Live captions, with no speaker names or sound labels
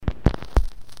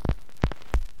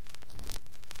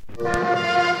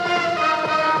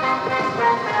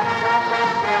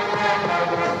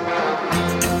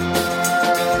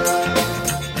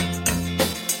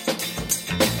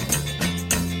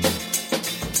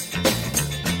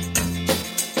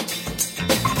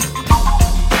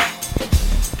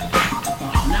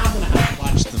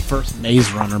First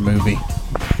Maze Runner movie.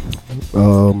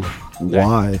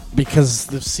 Why? Because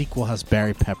the sequel has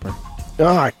Barry Pepper.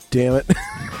 Ah, damn it.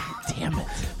 Damn it.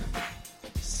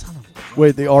 Son of a...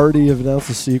 Wait, they already have announced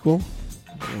a sequel?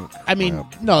 I mean,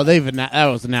 no, that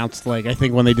was announced, like, I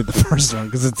think when they did the first one,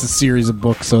 because it's a series of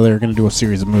books, so they're going to do a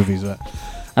series of movies, but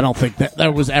I don't think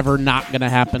that was ever not going to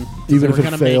happen. Even if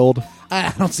it failed?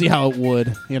 I don't see how it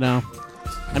would, you know?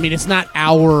 I mean,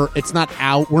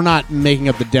 we're not making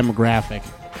up the demographic.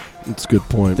 That's a good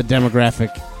point. The demographic,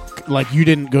 like, you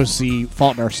didn't go see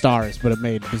Fault in Our Stars, but it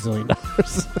made $1 bazillion.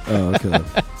 Oh, okay.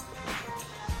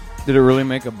 Did it really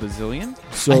make $1 bazillion?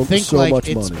 I think so like much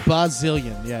it's money.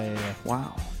 bazillion. Yeah.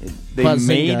 Wow. They Bazinga.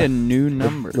 made a new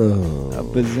number. A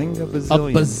bazinga bazillion.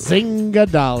 A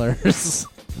bazinga dollars.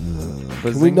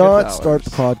 Can we not start the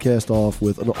podcast off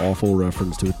with an awful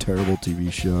reference to a terrible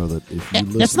TV show that if you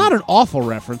listen... It's not an awful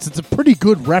reference. It's a pretty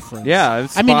good reference. Yeah,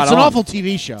 it's I mean, it's spot an on. awful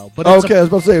TV show. But okay, I was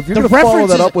about to say, if you're going to follow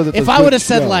that up with it, if I would have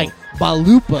said, like,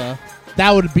 Balupa,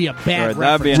 that would be a bad reference.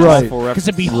 That would be an Right. awful reference. Because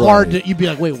it'd be hard to... You'd be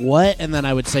like, wait, what? And then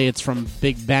I would say it's from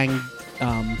Big Bang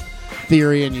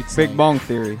Theory, and you'd say... Big Bong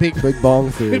Theory. Big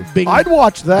Bong Theory. Bing- I'd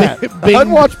watch that. Bing- I'd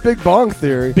watch Big Bong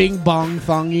Theory. Bing Bong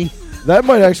Thongy. That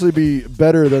might actually be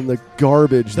better than the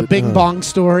garbage. The Bing Bong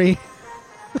Story.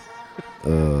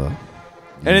 And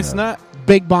it's not...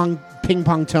 Big Bong Ping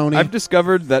Pong Tony. I've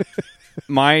discovered that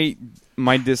my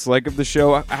dislike of the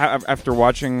show after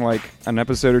watching like an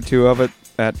episode or two of it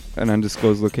at an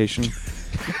undisclosed location,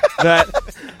 that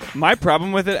my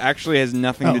problem with it actually has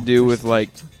nothing to do with like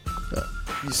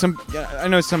I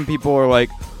know some people are like,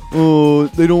 oh,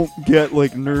 they don't get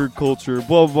like nerd culture,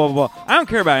 blah blah blah. I don't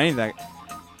care about any of that.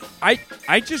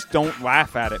 I just don't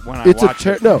laugh at it when I watch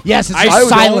it. No. Yes, it's I just don't-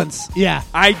 silence. Yeah.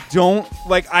 I don't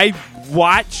like. I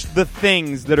watch the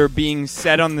things that are being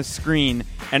said on the screen,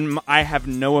 and I have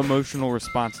no emotional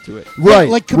response to it. Right.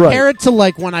 Like compare right. it to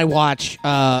like when I watch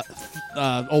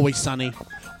Always Sunny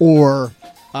or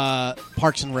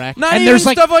Parks and Rec. Not and even there's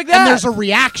like stuff like that. And there's a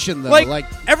reaction though. Like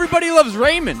everybody loves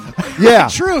Raymond. Yeah.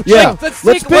 True. Yeah. Let's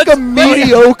Let's take- pick a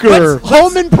mediocre.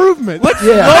 Home Improvement.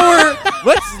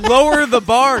 Let's lower the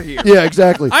bar here. Yeah,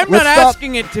 exactly. I'm Let's not stop-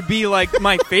 asking it to be like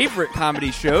my favorite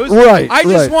comedy shows. Right, I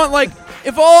just right. want like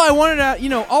if all I wanted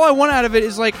all I want out of it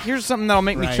is like here's something that'll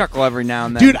make me Right. chuckle every now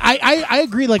and then. Dude, I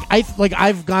agree. Like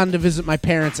I've gone to visit my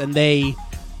parents and they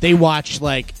watch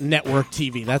like network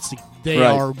TV. They Right.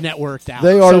 are networked out.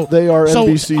 They are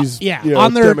NBC's. Yeah, you know,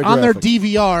 on their demographic.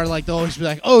 DVR, like they'll always be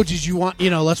like, "Oh, did you want?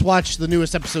 Let's watch the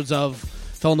newest episodes of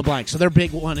Fill in the Blank." So their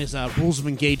big one is Rules of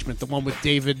Engagement, the one with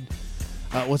David.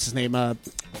 What's his name?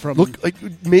 From Look, like,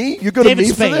 me? You go David to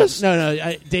me Spade. for this?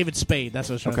 No, David Spade. That's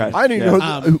what I was trying to Okay. say. I don't even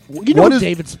know. You know what who is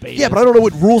David Spade Yeah, is. but I don't know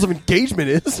what Rules of Engagement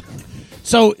is.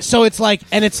 So it's like,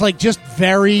 and it's like just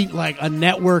very like a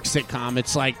network sitcom.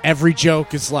 It's like every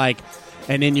joke is like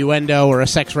an innuendo or a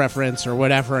sex reference or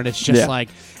whatever, and it's just like,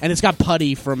 and it's got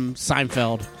Putty from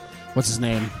Seinfeld. What's his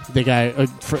name? The guy,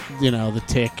 the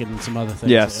Tick and some other things.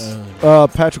 Yes.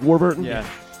 Patrick Warburton? Yeah.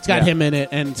 It's got him in it,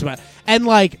 and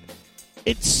like,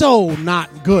 it's so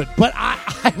not good. But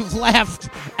I've laughed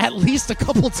at least a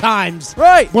couple times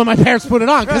when my parents put it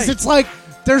on because it's like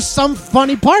there's some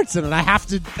funny parts in it. I have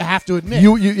to admit.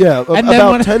 And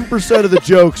about 10% of the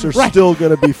jokes are still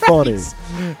going to be funny.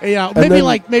 Yeah, And maybe then-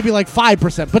 like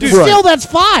 5%, but Dude. still Right. that's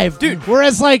 5, Dude.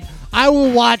 Whereas like I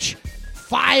will watch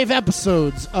 5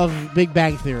 episodes of Big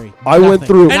Bang Theory. I went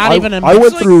through. Not even a I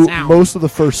went like through sound. most of the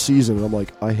first season, and I'm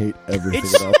like, I hate everything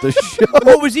about this show.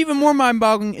 What was even more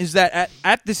mind-boggling is that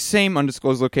at the same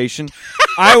undisclosed location,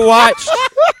 I watched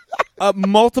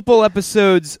multiple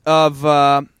episodes of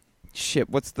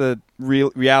what's the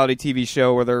reality TV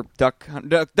show where they're Duck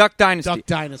Dynasty? Duck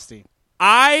Dynasty.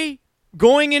 I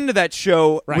going into that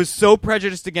show was so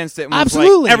prejudiced against it and was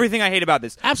Absolutely. like everything I hate about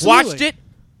this. Absolutely. Watched it,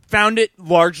 found it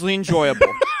largely enjoyable.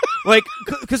 Like,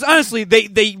 because honestly, they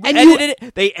And edited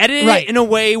it. They edited Right. it in a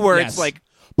way where Yes. it's like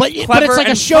But clever it's like a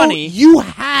and show funny. you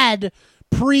had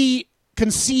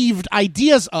preconceived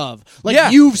ideas of.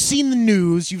 Like you've seen the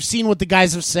news, you've seen what the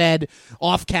guys have said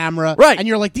off camera, Right. And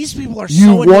you're like, these people are You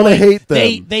so wanna annoying. hate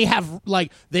them. They have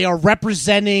like they are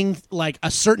representing like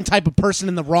a certain type of person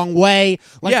in the wrong way,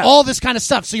 like Yeah. all this kind of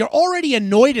stuff. So you're already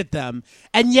annoyed at them,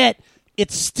 and yet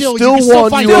it's still you can still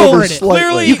find humor in it.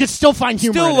 Clearly, you could still find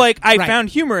humor in it. Still, like, I found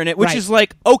humor in it, which is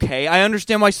like, okay, I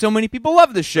understand why so many people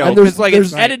love this show. Because, like,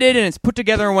 it's edited and it's put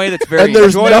together in a way that's very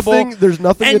enjoyable. There's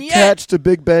nothing attached to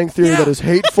Big Bang Theory that is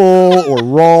hateful or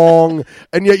wrong,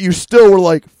 and yet you still were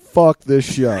like, fuck this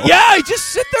show. Yeah, I just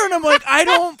sit there and I'm like,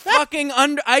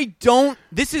 I don't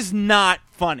this is not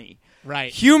funny.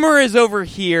 Right. Humor is over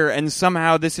here, and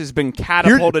somehow this has been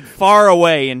catapulted far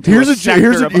away into a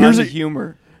sector of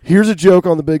humor. Here's a joke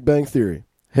on the Big Bang Theory.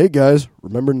 Hey, guys,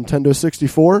 remember Nintendo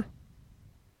 64?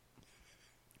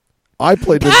 I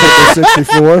played Nintendo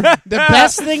 64. The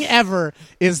best thing ever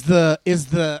is the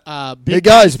Big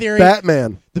Bang Theory.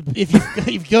 Batman. If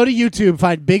you go to YouTube,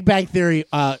 find Big Bang Theory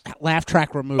laugh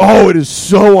track removed. Oh, it is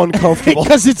so uncomfortable.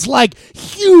 Because it's like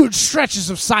huge stretches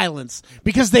of silence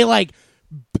because they like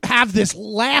have this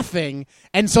laughing,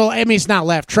 and so I mean it's not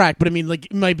laugh track, but I mean like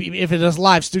it might be if it is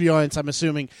live studio audience, I'm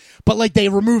assuming, but like they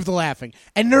remove the laughing,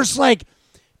 and there's like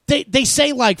they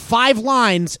say like 5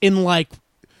 lines in like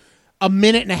a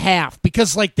minute and a half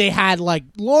because like they had like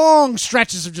long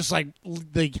stretches of just like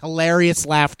the hilarious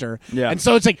laughter, and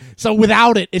so it's like so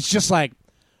without it, it's just like,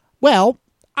 well,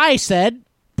 I said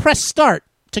press start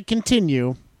to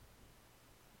continue,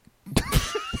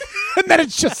 and then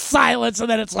it's just silence, and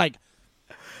then it's like,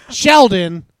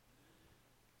 Sheldon,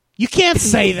 you can't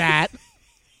say that.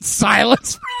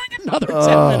 Silence for like another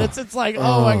 10 minutes. It's like,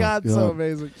 oh my God, so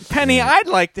amazing. Penny, I'd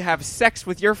like to have sex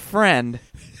with your friend.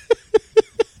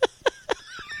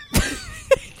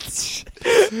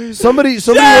 Somebody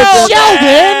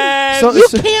Sheldon, you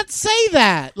can't say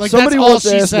that. Like somebody that's all once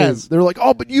she asked says. Me, they were like,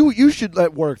 oh, but you should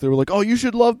at work. They were like, oh, you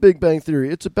should love Big Bang Theory.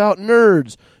 It's about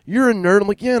nerds. You're a nerd. I'm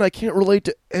like, yeah, and I can't relate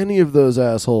to any of those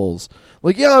assholes.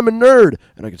 Like, yeah, I'm a nerd,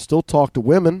 and I can still talk to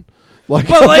women. Like,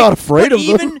 I'm not afraid of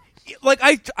them. Like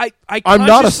I'm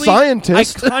not a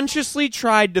scientist. I consciously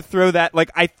tried to throw that.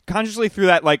 Like, I consciously threw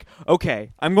that. Like,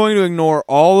 okay, I'm going to ignore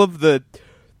all of the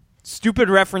stupid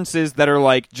references that are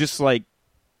like just like,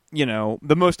 you know,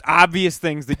 the most obvious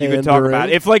things that you could talk about.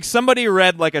 If like somebody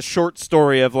read like a short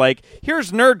story of like,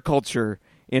 here's nerd culture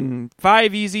in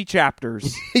 5 easy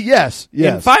chapters. yes.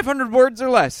 In 500 words or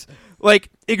less. Like,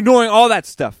 ignoring all that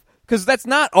stuff. Because that's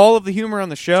not all of the humor on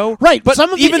the show. Right. But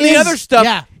some of even the other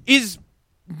stuff is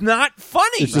not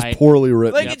funny. It's just poorly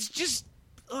written. Like, it's just...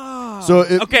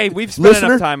 okay, we've spent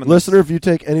enough time on this. Listener, if you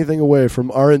take anything away from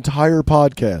our entire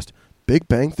podcast, Big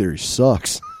Bang Theory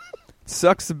sucks.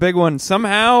 Sucks the big one.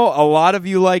 Somehow, a lot of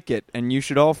you like it, and you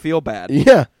should all feel bad.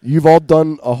 Yeah, you've all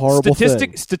done a horrible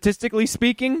thing. Statistically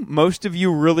speaking, most of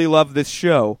you really love this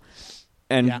show,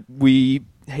 and we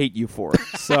hate you for it.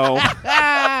 So,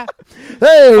 hey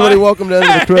everybody, welcome to End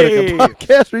of the Critic, a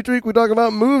podcast each week we talk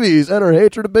about movies and our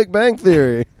hatred of Big Bang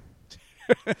Theory.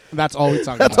 That's all we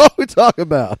talk about. That's all we talk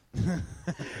about.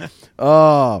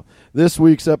 This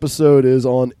week's episode is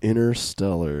on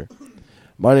Interstellar.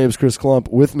 My name is Chris Klump.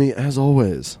 With me, as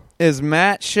always, is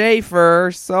Matt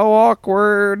Schaefer. So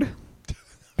awkward.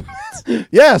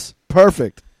 Yes,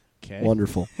 perfect. Okay.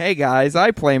 Wonderful. Hey guys,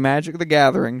 I play Magic the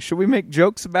Gathering. Should we make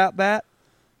jokes about that?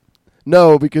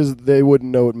 No, because they wouldn't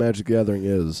know what Magic the Gathering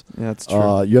is. Yeah, that's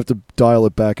true. You have to dial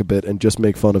it back a bit and just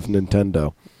make fun of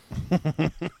Nintendo.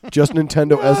 Just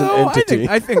Nintendo as an entity.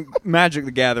 I think Magic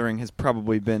the Gathering has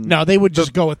probably been... No, they would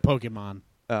just go with Pokemon.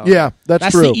 Oh. Yeah,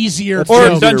 that's true. That's the easier joke.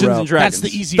 Or Dungeons and Dragons.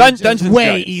 That's the easier Dungeons way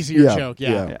Dragons. easier joke.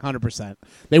 Yeah, 100%.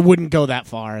 They wouldn't go that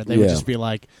far. They would just be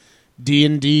like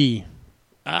D&D.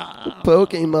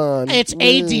 Pokemon. It's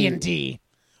AD&D.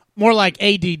 More like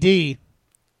ADD.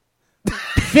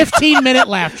 15-minute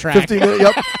laugh track. 15 minutes,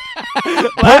 yep.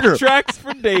 Laugh tracks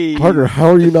for days. Parker, how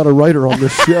are you not a writer on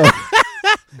this show?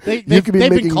 They've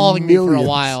been calling me for a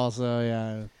while, so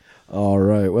yeah. All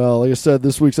right. Well, like I said,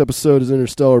 this week's episode is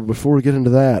Interstellar. Before we get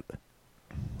into that,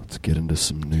 let's get into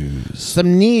some news.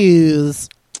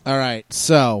 All right.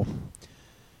 So,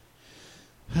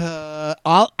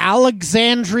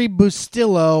 Alexandre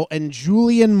Bustillo and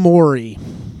Julian Maury.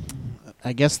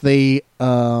 I guess they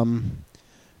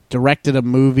directed a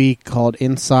movie called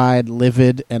Inside,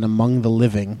 Livid, and Among the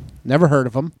Living. Never heard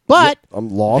of them, but I'm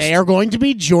lost. They are going to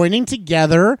be joining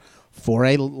together for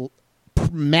a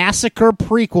massacre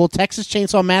prequel, Texas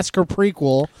Chainsaw Massacre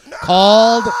prequel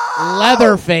called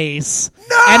Leatherface.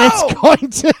 No! And it's going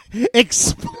to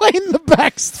explain the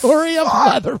backstory of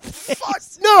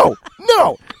Leatherface. No!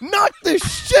 Knock this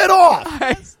shit off!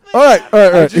 All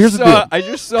right. Here's the deal. I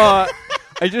just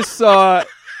saw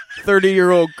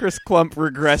 30-year-old Chris Klump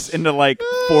regress into like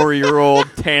 4-year-old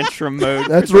tantrum mode.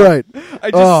 That's right.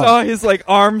 I just saw his like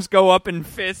arms go up in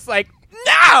fists like,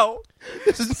 no!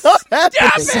 This is not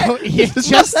happening. So, yeah,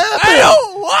 This is not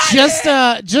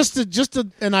happening. just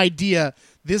an idea.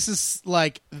 This is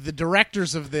like the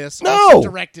directors of this No. also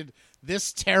directed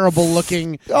this terrible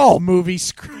looking Oh. movie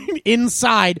Scream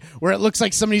Inside, where it looks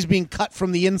like somebody's being cut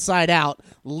from the inside out.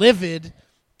 Livid.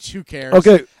 Who cares?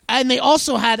 Okay. And they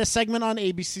also had a segment on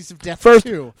ABCs of Death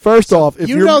too. First off, if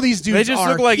You you're, know these dudes They just are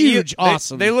look like huge,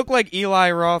 awesome. They look like Eli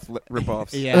Roth ripoffs.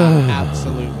 Yeah,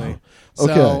 absolutely.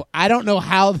 So Okay. I don't know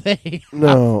how they.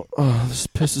 No, this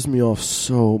pisses me off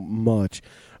so much.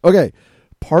 Okay,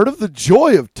 part of the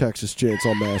joy of Texas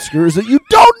Chainsaw Massacre is that you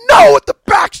don't know what the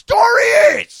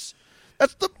backstory is.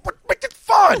 That's what makes it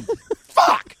fun.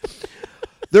 Fuck.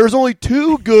 There's only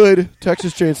two good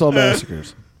Texas Chainsaw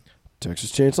Massacres: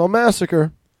 Texas Chainsaw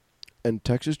Massacre and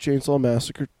Texas Chainsaw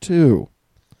Massacre 2.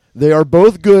 They are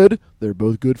both good. They're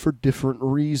both good for different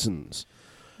reasons.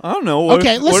 I don't know.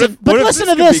 Okay, listen, but listen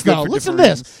to this though. Listen to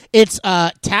this. It's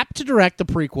Tap to direct the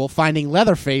prequel, finding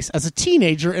Leatherface as a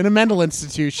teenager in a mental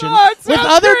institution Oh, it with sounds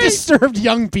other great. disturbed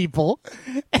young people.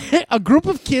 A group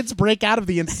of kids break out of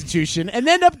the institution and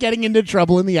end up getting into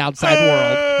trouble in the outside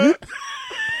world.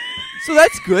 So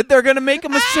that's good. They're gonna make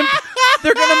him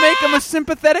they're gonna make him a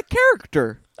sympathetic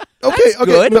character. Okay, That's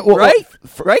good, no, right?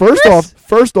 Right, Chris?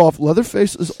 First off,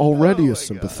 Leatherface is already a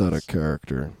sympathetic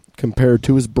character compared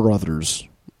to his brothers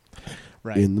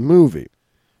Right. in the movie.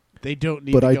 They don't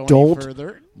need But to I go don't any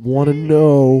further. Want to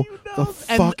know the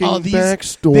And, fucking these,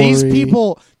 backstory? These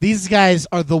people, these guys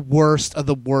are the worst of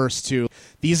the worst too.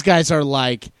 These guys are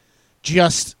like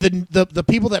just the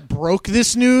people that broke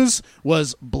this news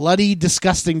was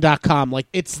bloodydisgusting.com. Like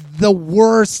it's the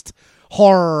worst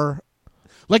horror.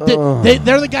 Like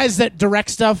they're the guys that direct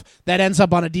stuff that ends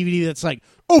up on a DVD that's like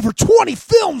over 20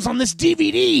 films on this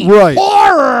DVD. Right.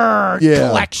 Horror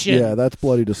collection. Yeah, that's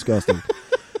bloody disgusting.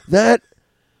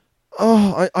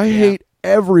 I hate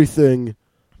everything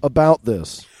about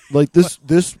this. Like this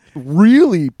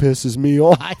really pisses me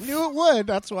off. I knew it would.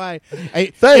 That's why.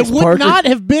 Thanks, it would Parker. not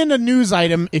have been a news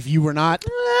item if you were not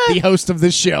the host of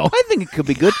this show. I think it could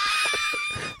be good.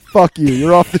 Fuck you.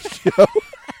 You're off the show.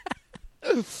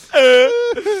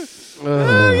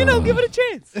 Give it a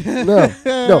chance.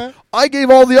 No. I gave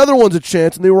all the other ones a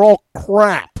chance, and they were all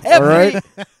crap. All right.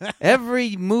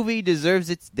 Every movie deserves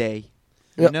its day.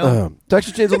 Yeah,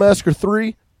 Texas Chainsaw Massacre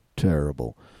 3,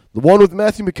 terrible. The one with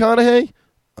Matthew McConaughey,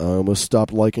 I almost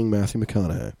stopped liking Matthew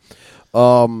McConaughey.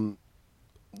 The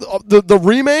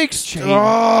remakes,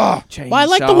 Well, I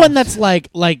like the one that's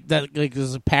like that. Like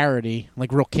there's a parody,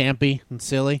 like real campy and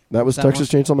silly. that was Is Texas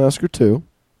Chainsaw Massacre 2.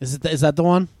 Is that the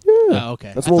one? Yeah. Oh,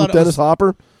 okay. That's I the one thought with it was- Dennis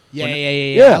Hopper.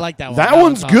 Yeah. I like that one. That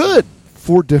one's awesome. good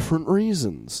for different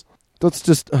reasons. That's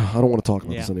just, I don't want to talk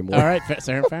about this anymore. All right,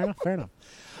 fair enough.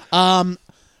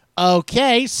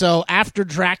 Okay, so after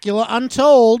Dracula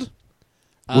Untold,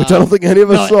 Which I don't think any of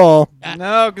us no, saw.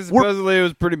 No, because supposedly it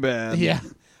was pretty bad. yeah,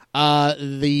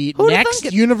 the Who'd have next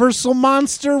thunk it? Universal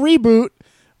Monster reboot,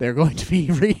 they're going to be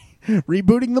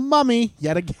rebooting The Mummy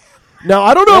yet again. Now,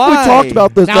 I don't know if Why? we talked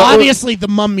about this. Now, That was- obviously, the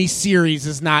Mummy series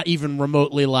is not even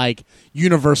remotely like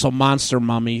Universal Monster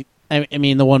Mummy. I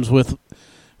mean, the ones with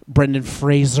Brendan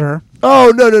Fraser.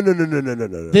 Oh, no.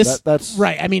 This That's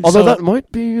right. I mean, although so, that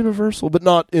might be Universal, but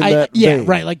not in that yeah, vein.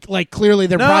 right. Like clearly,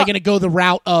 they're No. probably going to go the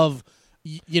route of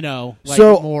like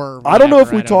So, more. I don't know if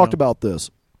whatever, we I don't talked know. about this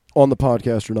on the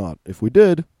podcast or not. If we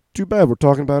did, too bad. We're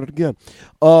talking about it again.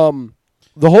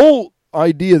 The whole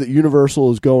idea that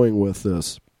Universal is going with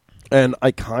this, and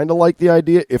I kind of like the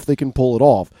idea if they can pull it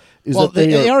off, is Well, that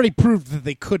they are, already proved that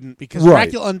they couldn't because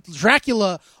Right.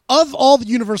 Dracula of all the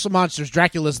Universal monsters,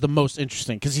 Dracula is the most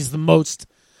interesting because he's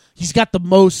got the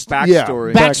most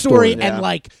Backstory. Backstory, and yeah.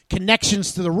 like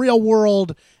connections to the real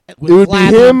world with It would be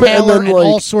Vlad him the and Impaler then, like-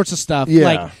 all sorts of stuff. Yeah.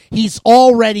 Like he's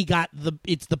already got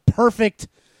it's the perfect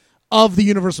of the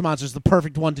Universal monsters, the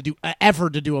perfect one to do ever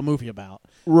to do a movie about.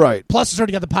 right. Plus, it's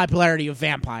already got the popularity of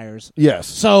vampires. Yes.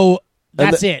 So And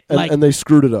that's the- it. And, Like and they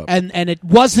screwed it up. and it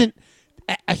wasn't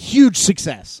a huge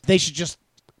success. They should just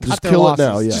cut Just their kill it losses.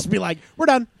 now, yeah. Just be like, we're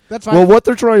done. That's fine. Well, what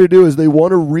they're trying to do is they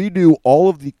want to redo all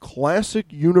of the classic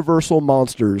Universal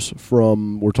monsters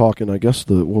from, we're talking, I guess,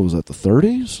 the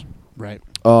 30s? right.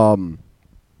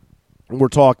 We're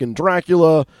talking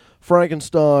Dracula,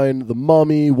 Frankenstein, the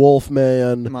Mummy,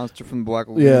 Wolfman, Monster from the Black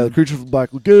Lagoon. yeah, the Creature from the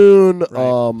Black Lagoon.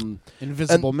 Right.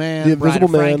 Invisible and Man, the Bride Invisible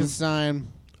of Man. Frankenstein.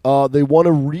 They want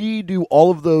to redo all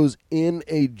of those in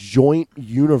a joint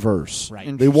universe.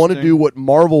 Right. They want to Interesting. do what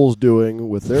Marvel's doing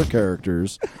with their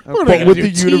characters, What are they but gonna with do,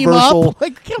 the team Universal up?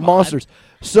 Like, come on. monsters.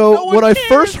 So No one when I cares.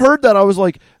 first heard that, I was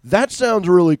like, that sounds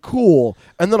really cool.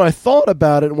 And then I thought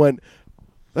about it and went,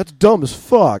 That's dumb as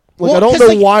fuck. Like, Well, I don't 'cause, know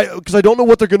like- why, because I don't know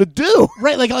what they're going to do.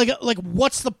 Right, like,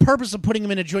 what's the purpose of putting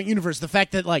them in a joint universe? The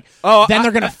fact that, like, Oh, then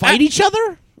they're going to fight each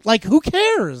other? Like, who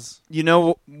cares? You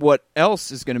know what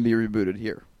else is going to be rebooted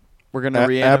here? We're going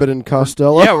to Abbott and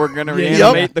Costello. Yeah, we're going to Yeah.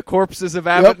 reanimate Yep. the corpses of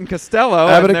Abbott and Costello.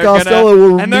 Abbott and they're Costello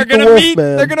will and they're meet the gonna meet.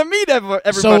 Wolfman. They're going to meet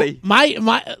everybody. So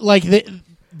my like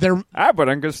they're Abbott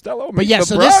and Costello meet yeah, the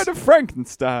so Bride this- of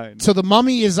Frankenstein. so the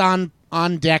Mummy is on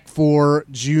deck for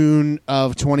June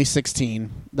of 2016.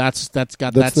 That's That's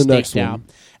that the staked next out. one.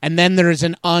 And then there's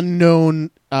an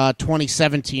unknown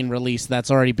 2017 release that's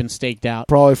already been staked out.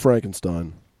 Probably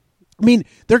Frankenstein. I mean,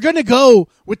 they're going to go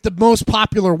with the most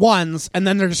popular ones, and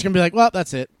then they're just going to be like, well,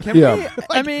 that's it. Can Yeah. we,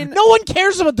 I mean, No one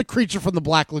cares about the creature from the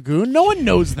Black Lagoon. No one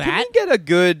knows can that. we get a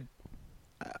good...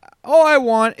 all I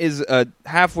want is a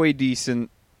halfway decent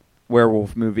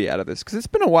werewolf movie out of this, because it's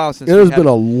been a while since It we has had been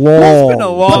a long It's been a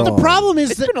long- But the problem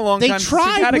is It's that been a long they time since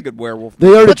tried we had a with- good werewolf They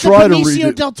movie. already But the tried to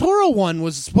Benicio redo. del Toro one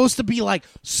was supposed to be like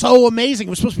so amazing. It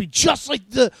was supposed to be just like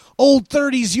the old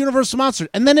 30s Universal Monster,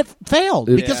 and then it failed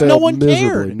It because failed no one miserably.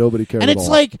 cared. Nobody cared and at it's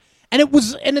all. like, and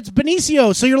it's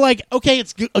Benicio. So you're like, okay,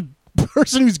 it's a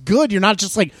person who's good. You're not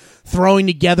just like throwing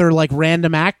together like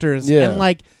random actors, Yeah. and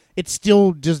like it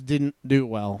still just didn't do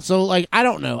well. So like, I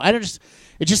don't know.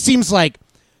 It just seems like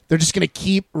they're just going to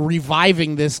keep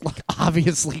reviving this like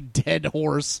obviously dead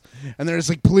horse, and they're just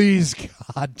like, please,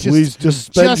 God, Please just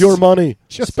spend just- your money.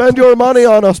 just- Spend your money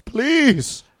on us,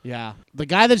 please. Yeah, the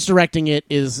guy that's directing it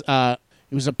is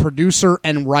he was a producer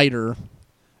and writer.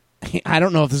 I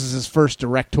don't know if this is his first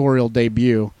directorial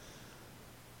debut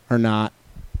or not.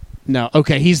 No,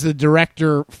 okay, he's the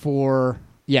director for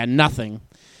Nothing,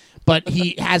 but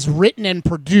he has written and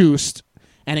produced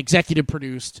and executive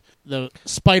produced the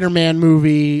Spider-Man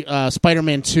movie,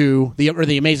 Spider-Man 2,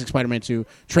 the Amazing Spider-Man 2,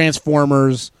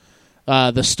 Transformers,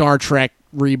 the Star Trek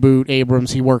reboot.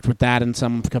 Abrams, he worked with that in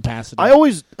some capacity. I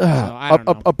always I don't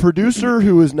know. a producer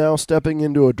who is now stepping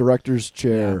into a director's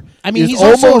chair. I mean, is he's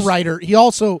also almost- a writer. He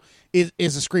also is a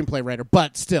screenplay writer,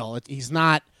 but still, he's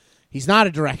not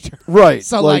a director. Right.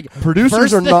 So like producers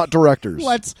first are thing- not directors.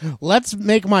 Let's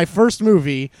make my first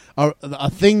movie a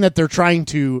thing that they're trying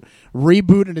to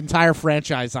reboot an entire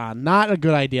franchise on. Not a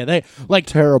good idea. They like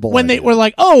Terrible when they idea. were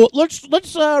like, oh, let's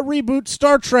reboot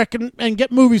Star Trek and get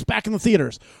movies back in the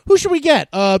theaters. Who should we get?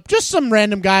 Just some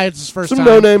random guy. It's his first Some time.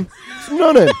 no name. Some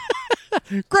no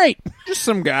name. Great. Just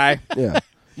some guy. Yeah.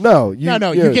 No.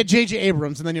 You get J.J.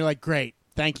 Abrams, and then you're like, great.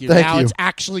 Thank you. Thank now you. it's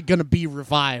actually going to be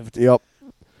revived. Yep.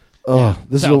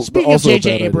 This So, is speaking of also a J.J.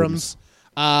 bad idea. Abrams,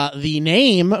 the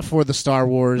name for the Star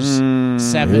Wars 7,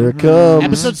 Here it comes.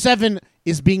 Episode 7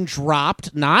 is being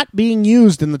dropped, not being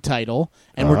used in the title,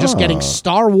 and we're just getting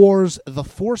Star Wars The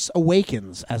Force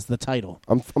Awakens as the title.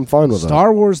 I'm fine with that.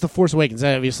 Star Wars The Force Awakens.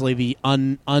 Obviously, the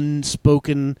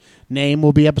unspoken name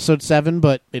will be Episode 7,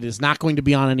 but it is not going to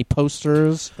be on any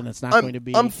posters, and it's not going to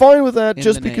be... I'm fine with that in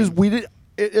just the because name. we did,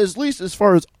 at least as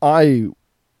far as I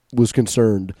was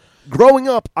concerned. Growing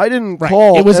up, I didn't Right.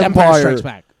 call It was Empire Strikes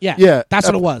Back. Yeah, that's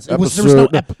what it was. It was there was no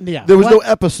There was no What?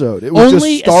 episode. It was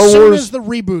Only just Star as soon Wars. as the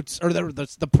reboots or the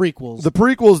prequels. The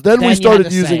prequels. Then Then we you had started to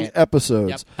say using it. episodes.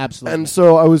 Yep, absolutely. And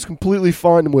so I was completely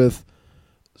fine with,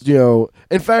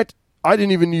 in fact, I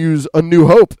didn't even use A New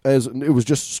Hope as it was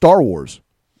just Star Wars.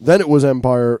 Then it was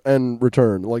Empire and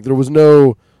Return. Like there was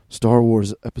no Star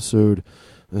Wars episode.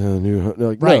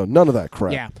 No, Right. none of that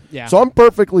crap. Yeah. So I'm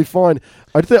perfectly fine.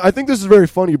 I think this is very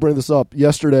funny you bring this up.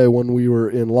 Yesterday when we were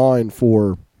in line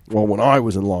when I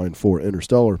was in line for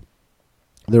Interstellar,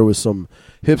 there was some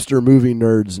hipster movie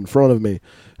nerds in front of me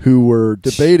who were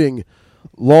debating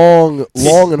long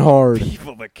and hard.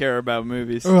 People that care about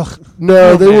movies. Ugh.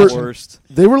 No, they were Worst.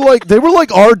 they were like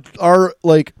our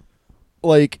like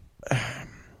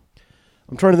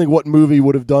I'm trying to think what movie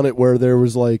would have done it where there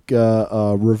was like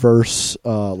a reverse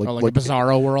like a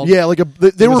Bizarro world. Yeah, like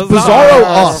they were Bizarro. Bizarro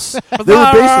us. They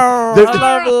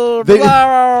were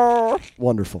basic.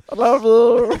 Wonderful.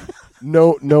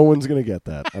 No one's gonna get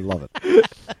that. I love it.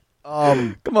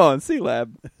 Come on,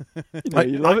 C-Lab.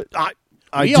 You love it.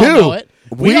 I we do. all know it.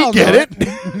 We all get know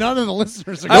it. None of the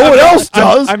listeners are. No one else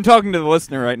does. I'm talking to the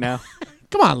listener right now.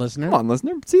 Come on, listener. Come on,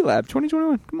 listener. C-Lab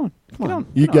 2021. Come on. Come on.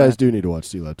 You guys do need to watch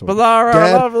C-Lab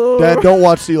 2021. Bizarro. Dad, don't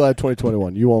watch C-Lab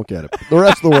 2021. You won't get it. The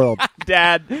rest of the world,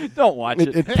 Dad, don't watch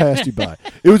it. it passed you by.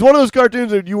 It was one of those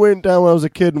cartoons that you went down when I was a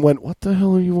kid and went, what the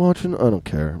hell are you watching? I don't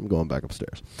care. I'm going back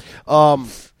upstairs.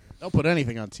 Don't put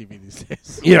anything on TV these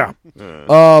days. Yeah.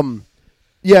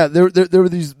 Yeah, there were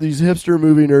these hipster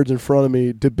movie nerds in front of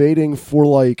me debating for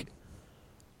like,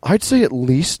 I'd say at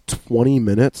least 20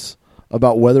 minutes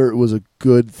about whether it was a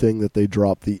good thing that they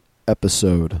dropped the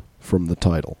episode from the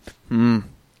title.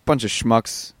 bunch of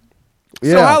schmucks.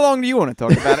 Yeah. So how long do you want to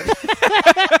talk about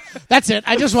it? That's it.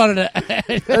 I just wanted to.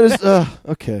 That is,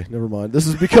 okay, never mind. This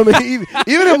is becoming,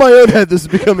 even in my own head, this is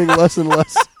becoming less and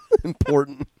less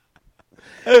important.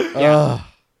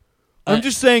 I'm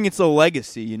just saying it's a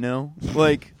legacy, you know?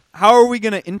 Like, how are we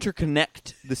going to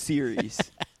interconnect the series?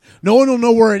 No one will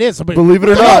know where it is. Believe it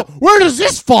or not. Where does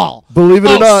this fall? Believe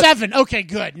it or not. 7. Okay,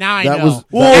 good. Now I That know. was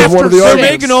Well, one of the they're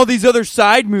arguments. making all these other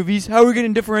side movies. How are we going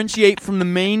to differentiate from the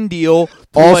main deal? To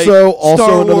Also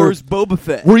Star another- Wars Boba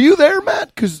Fett. Were you there,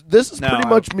 Matt? Because this is No, pretty I-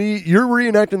 much me. You're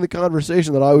reenacting the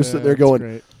conversation that I was sitting there going,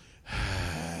 Great.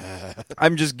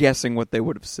 I'm just guessing what they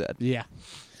would have said. Yeah.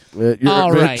 You're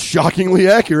All right. shockingly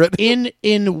accurate. In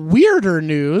weirder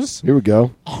news, Here we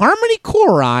go. Harmony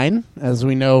Korine, as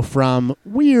we know from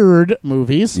weird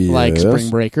movies like Yes. Spring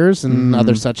Breakers and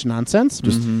other such nonsense,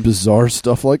 Just bizarre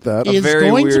stuff like that. Is Very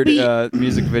going to weird be-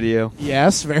 music video.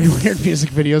 yes, very weird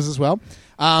music videos as well.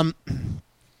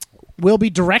 Will be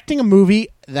directing a movie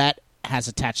that has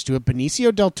attached to it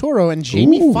Benicio del Toro and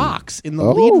Jamie Ooh. Foxx in the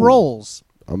Oh. lead roles.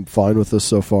 I'm fine with this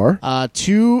so far.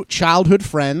 Two childhood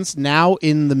friends, now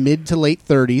in the mid to late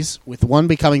 30s, with one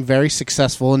becoming very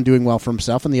successful and doing well for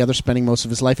himself, and the other spending most of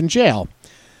his life in jail.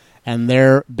 And they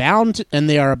are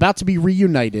about to be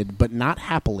reunited, but not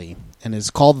happily, and is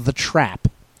called The Trap.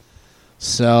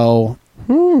 So,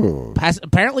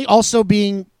 apparently also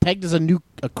being pegged as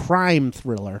a crime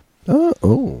thriller.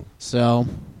 So,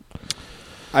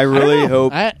 I really know.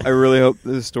 hope. I really hope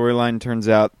the storyline turns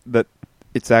out that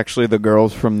it's actually the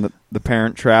girls from the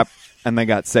Parent Trap, and they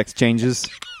got sex changes.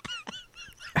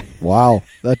 Wow.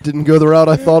 That didn't go the route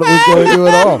I thought it was going to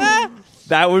at all.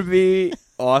 That would be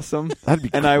awesome. That'd be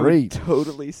and I would great.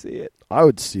 totally see it. I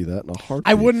would see that in a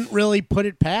heartbeat. I wouldn't really put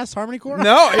it past Harmony Korine.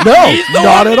 No, No,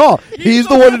 not at all. He's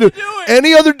the one to do it.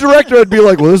 Any other director, I'd be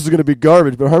like, well, this is going to be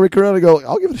garbage. But Harmony Korine, I go,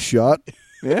 I'll give it a shot.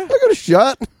 Yeah, I'll give it a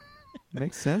shot.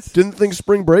 makes sense. Didn't think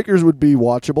Spring Breakers would be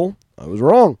watchable. I was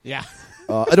wrong. Yeah.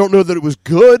 I don't know that it was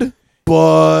good,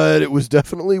 but it was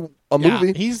definitely a movie.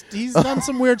 Yeah, he's done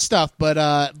some weird stuff,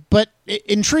 but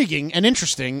intriguing and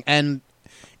interesting, and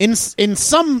in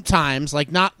some times,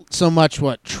 like not so much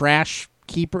trash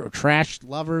keeper or trash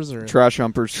lovers or Trash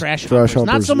humpers. trash Trash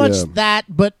humpers. Not so much yeah. that,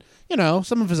 but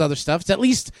some of his other stuff. It's at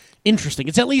least interesting.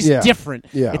 It's at least Yeah. different.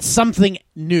 Yeah. It's something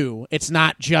new. It's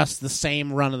not just the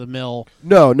same run of the mill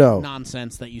No.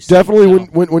 nonsense that you see. Definitely,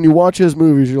 So- when you watch his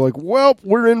movies, you're like, well,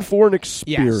 we're in for an Yes,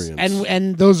 experience.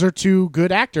 and those are two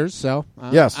good actors. So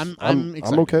yes, I'm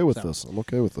excited. okay with So. this. I'm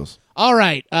okay with this. All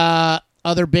right.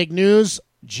 Other big news.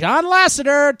 John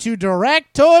Lasseter to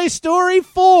direct Toy Story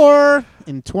 4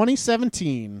 in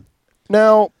 2017.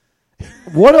 Now,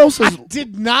 what else I is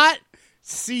did not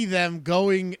see them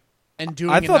going and doing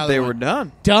I thought another they one. were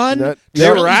done. Done. That- They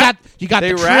You wrapped- got they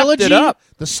the wrapped trilogy. it up.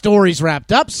 The story's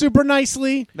wrapped up super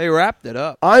nicely. They wrapped it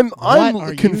up. I'm What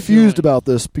are you confused doing? about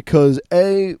this because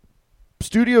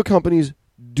studio companies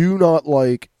do not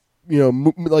like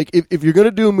like if you're going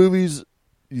to do movies,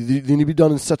 they need to be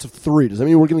done in sets of 3. Does that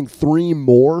mean we're getting 3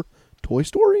 more Toy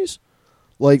Stories?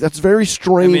 Like that's very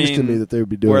strange to me that they would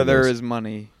be doing where there this. is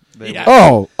money. They Yeah.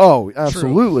 Oh,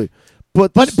 absolutely.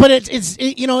 But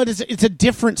it's a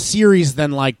different series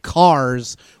than like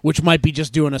Cars, which might be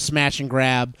just doing a smash and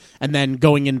grab and then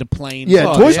going into planes. yeah,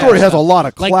 Oh, Toy yeah. Story has a lot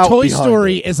of Like clout Toy behind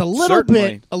Story it. is a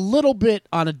Certainly. little bit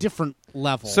on a different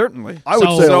level. Certainly. I would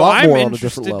So- say a so lot I'm more on a interested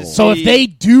different to level. see- So if they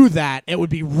do that, it would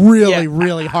be really, Yeah,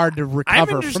 really hard to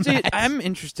recover from that. I'm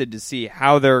interested to see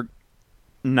how they're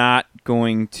not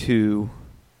going to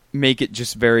make it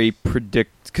just very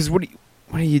because what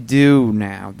do you do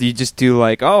now? Do you just do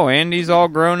like, oh, Andy's all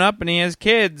grown up and he has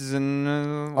kids, and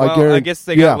I guess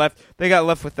they got left. They got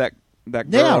left with that girl.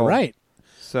 Yeah, right.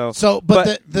 So,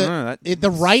 But that-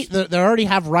 they already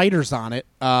have writers on it.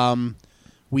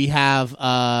 We have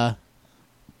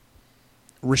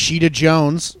Rashida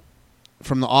Jones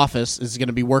from The Office is going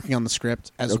to be working on the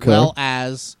script, as Okay. well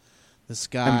as this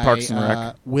guy And Parks and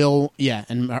Rec.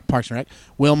 and Parks and Rec.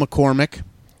 Will McCormick.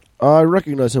 I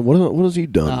recognize him. What has he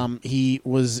done? He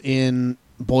was in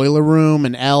Boiler Room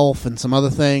and Elf and some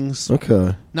other things.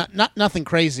 Okay. Not nothing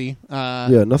crazy.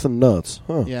 Yeah, nothing nuts.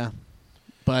 Huh. Yeah.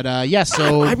 But yeah,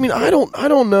 so I mean, I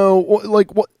don't know.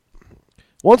 Like what?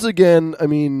 Once again, I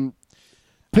mean,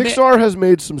 Pixar has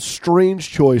made some strange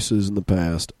choices in the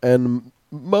past, and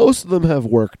most of them have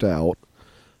worked out.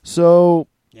 So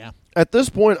yeah. at this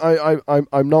point,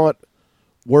 I'm not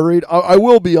worried. I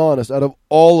will be honest. Out of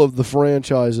all of the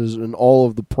franchises and all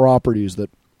of the properties that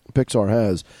Pixar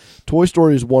has, Toy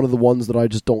Story is one of the ones that I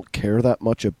just don't care that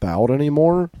much about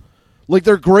anymore. Like,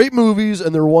 they're great movies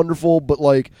and they're wonderful, but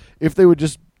like if they would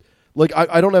just like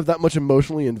I don't have that much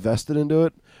emotionally invested into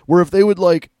it. Where if they would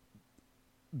like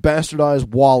bastardize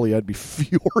Wally, I'd be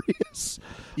furious.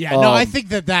 Yeah, no, I think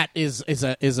that is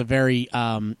a very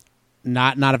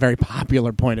not a very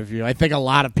popular point of view. I think a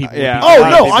lot of people. Yeah. Oh A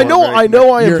lot of no, people I know, are very-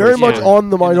 I am You're- very much yeah, on the in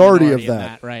the minority of minority in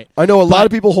that. that, right. I know a lot But-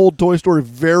 of people hold Toy Story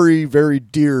very, very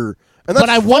dear, and that's But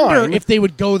I wonder fine. if they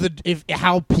would go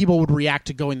how people would react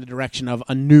to going the direction of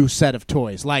a new set of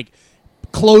toys, like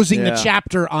closing the Yeah.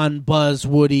 chapter on Buzz,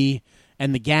 Woody,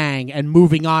 and the gang, and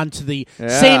moving on to the Yeah.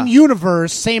 same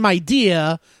universe, same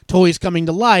idea, toys coming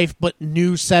to life, but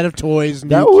new set of toys, that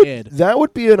new would kid. that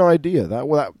would be an idea.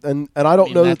 And I don't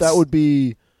mean, know that that's- would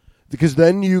be because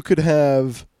then you could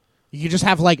have. You just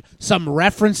have like some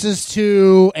references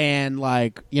to, and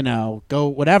like go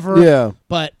whatever. Yeah.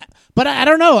 But I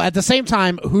don't know. At the same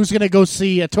time, who's going to go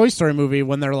see a Toy Story movie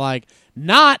when they're like,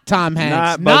 not Tom Hanks,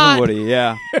 Not Buzz and Woody,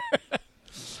 yeah.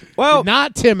 Well,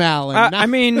 not Tim Allen. I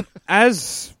mean,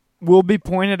 as will be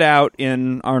pointed out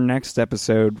in our next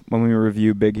episode when we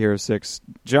review Big Hero 6,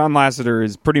 John Lasseter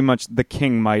is pretty much the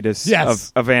King Midas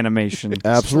Yes. of animation.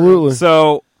 Absolutely.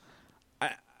 So,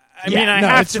 I mean, I no,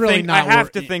 have it's to really think. not I have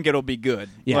wor- to think it'll be good.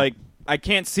 Yeah. Like, I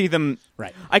can't see them.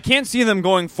 Right. I can't see them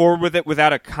going forward with it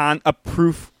without a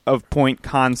proof of point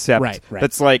concept. Right.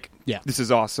 That's like, Yeah. this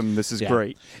is awesome. This is Yeah.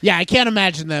 great. Yeah, I can't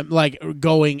imagine them like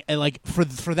going like for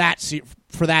that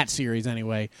series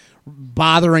anyway,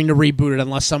 bothering to reboot it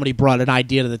unless somebody brought an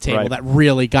idea to the table Right. that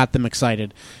really got them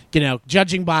excited.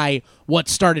 Judging by what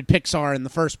started Pixar in the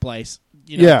first place.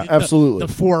 Yeah, absolutely.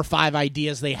 The 4 or 5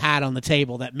 ideas they had on the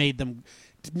table that made them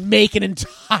make an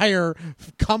entire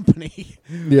company.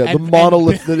 Yeah, the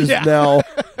monolith that is yeah. now.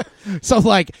 So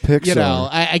like Pixar.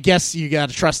 I guess you got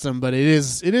to trust them, but it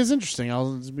is interesting.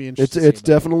 I'll be interested. It's to see about it.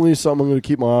 definitely something I'm going to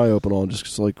keep my eye open on. Just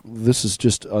 'cause, like this is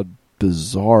just a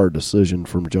bizarre decision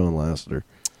from John Lasseter.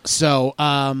 So,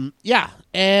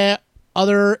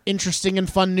 other interesting and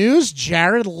fun news: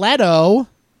 Jared Leto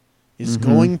is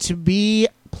going to be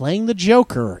playing the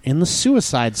Joker in the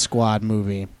Suicide Squad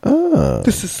movie.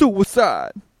 This is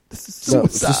suicide. This is No,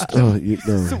 it's just, no.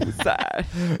 Suicide.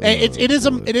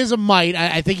 It is a might.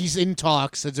 I think he's in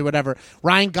talks or whatever.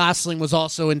 Ryan Gosling was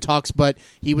also in talks, but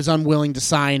he was unwilling to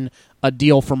sign a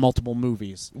deal for multiple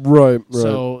movies. Right.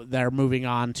 So they're moving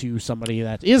on to somebody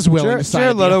that is willing to sign.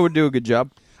 Jared a deal. Leto would do a good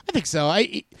job. I think so.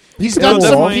 He's It'll done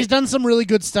some. definitely- He's done some really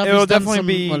good stuff. It'll He's done definitely some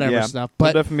be whatever stuff, It'll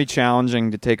but definitely be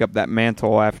challenging to take up that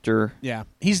mantle after. yeah,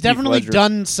 he's definitely Ledger.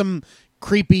 done some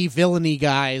creepy villainy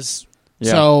guys.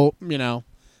 Yeah. So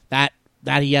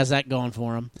that he has that going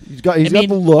for him. He's got I the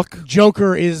mean, look.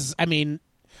 Joker is. I mean,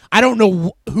 I don't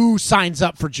know who signs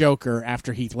up for Joker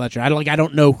after Heath Ledger. I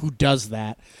don't know who does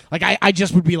that. Like I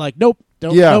just would be like, nope,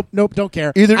 don't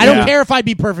care. Either- I don't yeah. care if I'd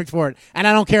be perfect for it, and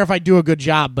I don't care if I do a good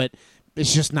job, but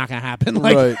it's just not going to happen.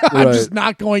 Like Right, I'm right. just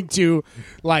not going to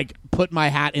like put my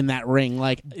hat in that ring.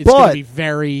 Like it's But- going to be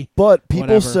very. But people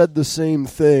whatever. said the same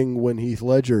thing when Heath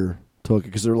Ledger took it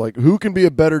because they're like, who can be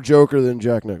a better Joker than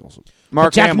Jack Nicholson?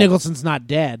 Mark Jack Hamill. Nicholson's not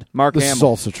dead. Mark This is Hamill.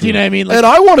 also true. Do you know what I mean? Like, and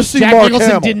I want to see Jack Mark Nicholson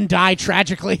Hamill. didn't die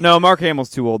tragically. No, Mark Hamill's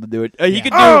too old to do it. He Yeah.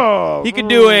 could do. Oh! He could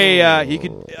do a. He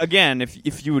could again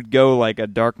if you would go like a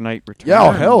Dark Knight Returns. Yeah,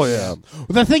 oh, hell yeah. Well,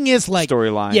 the thing is, like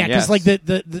Storyline, yeah, because yes. like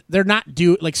the they're not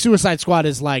like Suicide Squad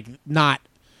is like not,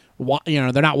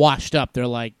 they're not washed up. They're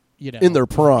like In their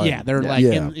prime. Yeah, they're like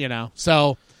Yeah.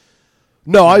 So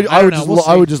No, I don't would know. just We'll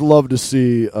I would see. just love to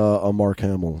see a Mark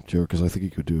Hamill Joker because I think he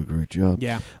could do a great job.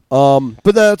 yeah,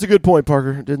 But that's a good point,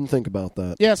 Parker. Didn't think about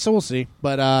that. yeah. So we'll see.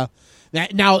 But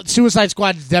now Suicide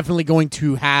Squad is definitely going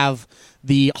to have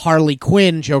the Harley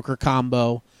Quinn Joker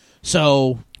combo.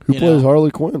 So Who plays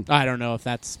Harley Quinn? I don't know if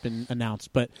that's been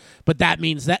announced, but that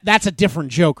means that's a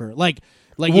different Joker. Like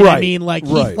you know what I Right, mean? Like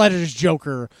right. Heath Ledger's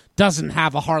Joker doesn't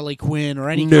have a Harley Quinn or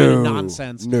any kind of No,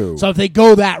 nonsense. no. So if they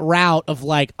go that route of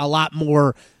like a lot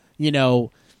more,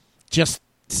 just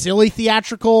silly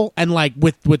theatrical and like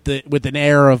with an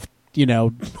air of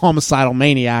homicidal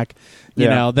maniac,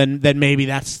 then maybe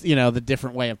that's the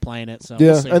different way of playing it. So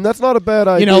Yeah, we'll see. and that's not a bad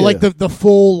idea. like the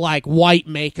full like white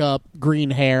makeup, green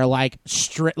hair, like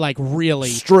like really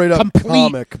Straight up complete,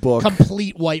 comic book.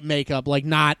 complete white makeup, like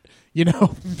not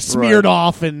smeared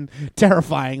off and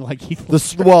terrifying like he.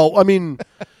 Well, I mean,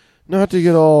 not to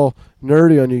get all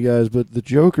nerdy on you guys, but the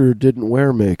Joker didn't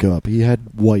wear makeup. He had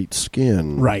white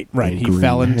skin. Right. and He green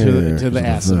fell into hair the because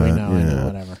acid. of We that, know. I know. yeah.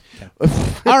 Whatever.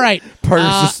 Yeah. All right. Parker's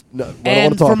Uh, just, no, I don't and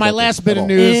wanna talk for my about last this bit at of all.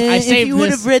 news, I saved if you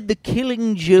would this. have read The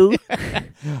Killing Joke,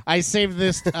 I saved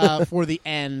this for the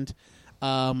end.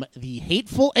 The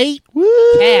Hateful Eight Woo!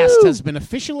 cast has been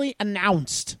officially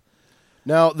announced.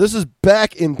 Now, this is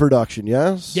back in production,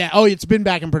 yes? Yeah. Oh, it's been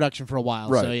back in production for a while.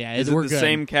 Right. So yeah, Is it we're the good.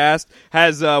 same cast?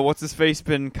 Has what's his face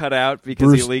been cut out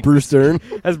because he leaked? Bruce Dern.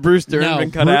 Has Bruce Dern No, been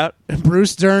cut out?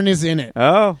 Bruce Dern is in it.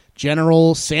 Oh,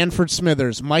 General Sanford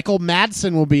Smithers. Michael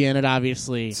Madsen will be in it,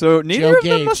 obviously. so neither Joe of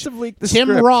them Gage. must have leaked the Tim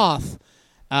script. Roth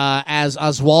as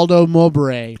Oswaldo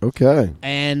Mowbray. Okay.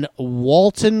 And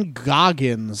Walton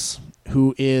Goggins,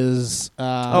 who is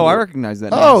Oh, I recognize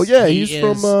that. Oh, name. yeah, He he's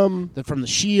is from... from the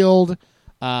Shield.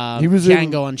 He was in-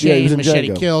 Django Unchained, yeah, he was in Machete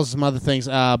Django. Kills, some other things.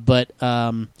 Yeah,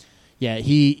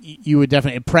 you would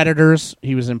definitely Predators.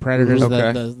 He was in Predators,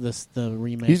 Okay. the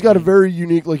remake. He's got a very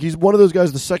unique... Like, he's one of those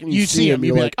guys, the second you see him, you'd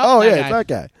you're be like, like, oh, oh, that yeah, guy. it's that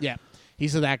guy. Yeah,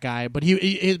 he's that guy. But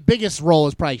his biggest role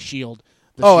is probably Shield.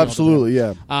 The Oh, Shield absolutely,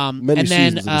 yeah. Many and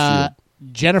then seasons of the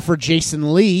Shield. Jennifer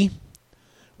Jason Leigh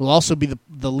will also be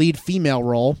the lead female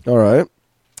role, All right.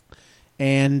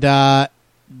 and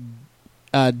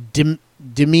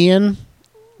Demian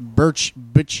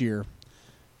Butchier.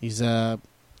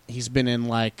 He's been in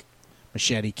like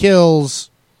Machete Kills,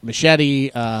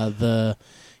 Machete.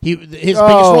 His biggest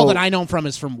role that I know him from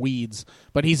is from Weeds,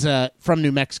 but he's from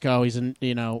New Mexico. He's in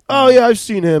Oh, yeah, I've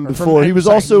seen him or from- before. He was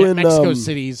sorry, also in... Mexico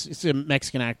City. He's a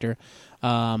Mexican actor.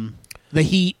 The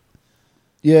Heat.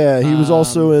 Yeah, he was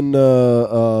also in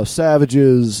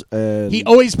Savages, and... He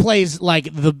always plays like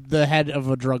the head of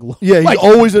a drug lord. Yeah, he's Like,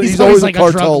 always a like cartel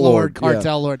a drug lord. cartel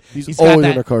Yeah. lord. He's got always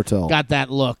that, in a cartel. Got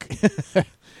that look.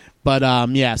 But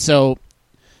yeah, so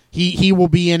he will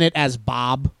be in it as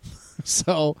Bob.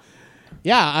 So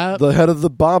yeah, the head of the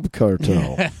Bob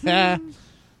cartel.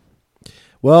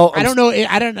 Well, I don't know.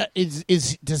 I don't know.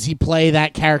 Does he play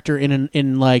that character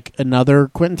in like another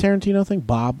Quentin Tarantino thing,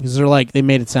 Bob? Because they're like they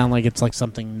made it sound like it's like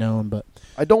something known, but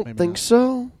I don't maybe think not.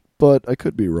 so, but I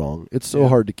could be wrong. It's so Yeah.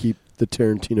 hard to keep the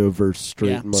Tarantino verse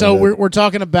straight in my So head. we're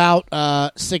talking about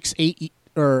 6, 8,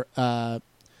 or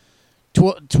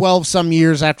 12 some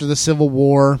years after the Civil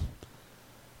War.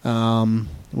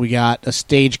 We got a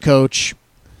Stagecoach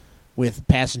with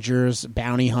Passengers,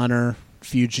 Bounty Hunter,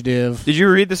 Fugitive. Did you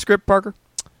read the script, Parker?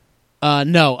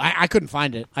 No, I couldn't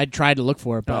find it. I tried to look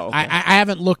for it, but Oh, okay. I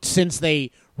haven't looked since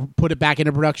they put it back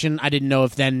into production. I didn't know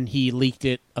if then he leaked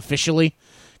it officially.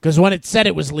 Because when it said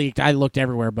it was leaked, I looked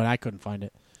everywhere, but I couldn't find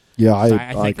it. Yeah,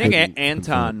 I I think couldn't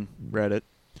Anton read it.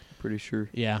 Pretty sure.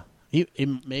 Yeah, he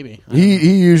maybe.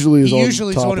 He usually is. He on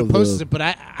usually is top the one who of posts the, it, but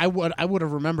I would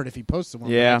have remembered if he posted one.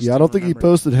 but Yeah. just Yeah, I don't didn't think he remember it.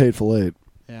 posted Hateful Eight.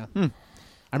 Yeah, I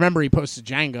remember he posted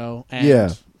Django and Yeah.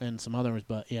 and some others,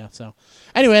 but yeah. So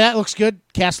anyway, that looks good.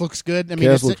 Cast looks good. I mean,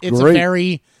 Cast it's looks a great.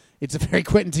 very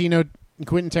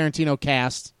Quentin Tarantino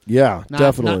cast. Yeah,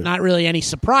 definitely. Not really any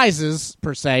surprises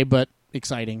per se, but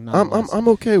exciting. I'm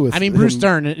okay with. I mean, Bruce him.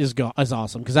 Dern is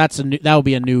awesome because that would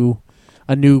be a new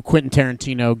Quentin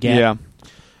Tarantino get. Yeah.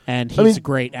 And he's I mean, a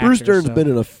great actor. Bruce Dern's so. been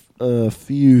in a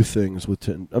few things with.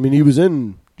 I mean, he was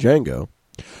in Django.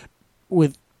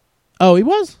 with. Oh, he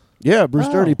was. Yeah, Bruce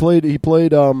Oh. Dern. He played.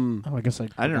 Oh, I guess I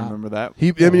didn't forgot. remember that.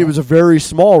 I mean, it was a very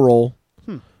small role.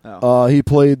 Oh. He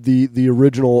played the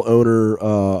original owner.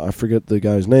 I forget the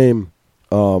guy's name.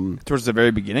 Towards the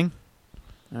very beginning?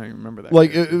 I don't even remember that.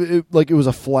 Like it was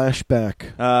a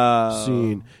flashback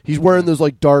scene. He's wearing those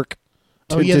like dark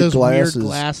Oh tinted yeah, those glasses. weird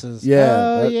glasses.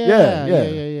 Yeah, Oh, yeah.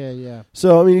 yeah.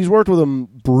 So I mean, he's worked with him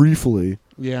briefly.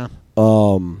 Yeah.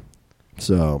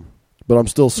 So, but I'm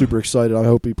still super excited. I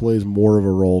hope he plays more of a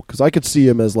role because I could see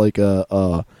him as like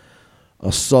a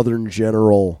Southern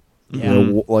general,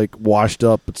 Yeah. like washed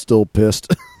up but still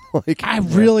pissed. Like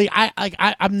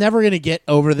I'm never gonna get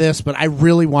over this, but I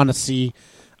really want to see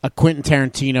a Quentin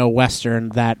Tarantino Western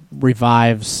that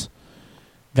revives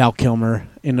Val Kilmer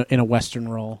in a Western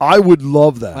role. I would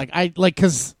love that.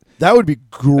 Because that would be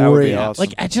great. That would be awesome.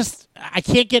 I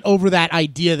can't get over that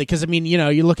idea because I mean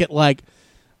you look at like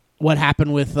what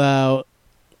happened with what's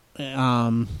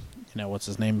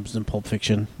his name was in Pulp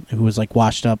Fiction who was like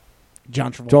washed up.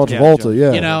 John Travolta.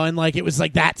 Yeah. And like it was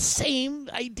like that same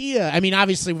idea. I mean,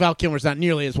 obviously Val Kilmer's not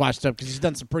nearly as washed up because he's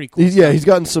done some pretty cool stuff. He's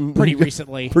gotten some pretty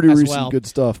recently, pretty as recent well. good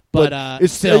stuff. But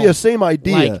it's still, same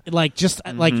idea. Just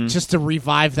to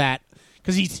revive that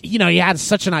because he had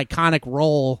such an iconic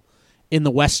role in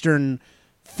the Western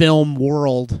film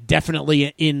world,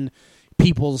 definitely in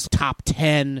people's top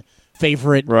 10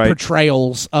 favorite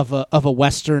portrayals of a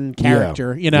Western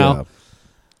character. Yeah.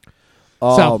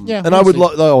 Yeah, and I would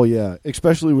love. Oh yeah,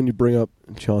 especially when you bring up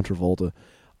John Travolta.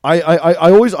 I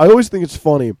always think it's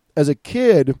funny. As a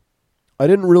kid, I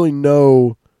didn't really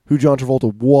know who John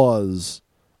Travolta was.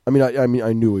 I mean,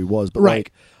 I knew he was, but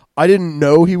like, I didn't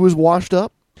know he was washed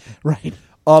up. Right.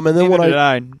 And then Neither did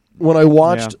I. when I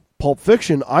watched Pulp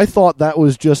Fiction, I thought that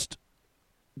was just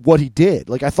what he did.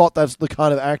 Like, I thought that's the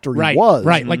kind of actor right, he was.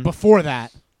 right. Like before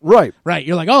that, Right. right.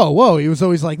 You're like, oh, whoa, he was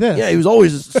always like this. Yeah, he was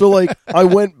always so. Like, I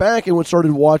went back and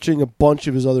started watching a bunch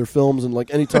of his other films, and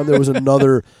like anytime there was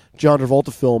another John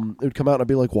Travolta film, it would come out, and I'd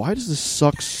be like, "Why does this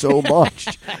suck so much?"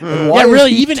 And why yeah, is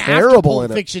really. he Even after terrible Pulp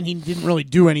in it? Fiction, he didn't really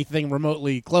do anything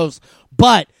remotely close.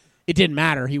 But it didn't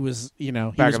matter. He was, he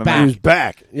Back was on the back. He was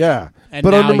back. Yeah, And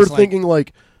but I now remember he's like- thinking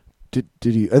like, did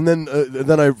he? And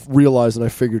then I realized and I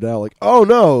figured out like, oh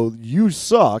no, you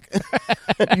suck.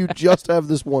 You just have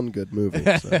this one good movie.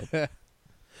 So.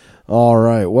 All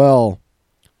right, well,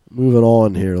 moving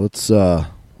on here. Let's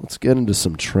get into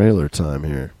some trailer time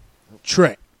here.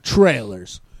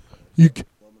 Trailers.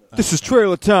 This is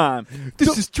trailer time.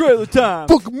 This is trailer time.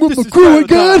 Fucking with This my is crew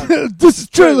trailer again. time. This is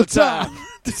trailer time.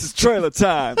 This is trailer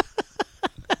time.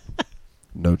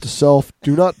 Note to self: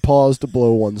 do not pause to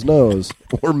blow one's nose,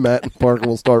 or Matt and Parker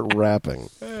will start rapping.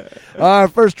 All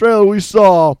right, first trailer we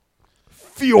saw: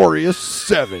 Furious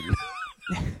 7.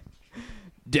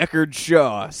 Deckard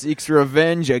Shaw seeks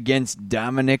revenge against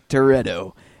Dominic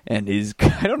Toretto and his...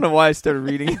 I don't know why I started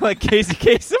reading it like Casey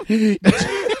Kasem.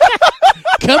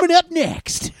 Coming up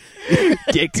next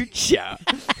Deckard Shaw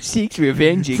seeks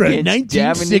revenge from against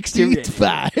Dominic Toretto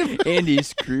 1965. and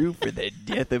his crew for the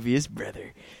death of his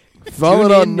brother. Followed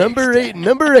Tune in on number next 8,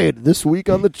 number 8 this week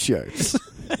on the charts.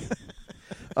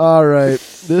 All right,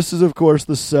 this is of course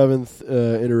the 7th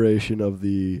iteration of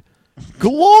the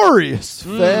glorious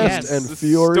Fast yes. and The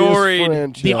Furious storied-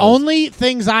 franchise. The only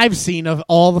things I've seen of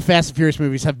all the Fast and Furious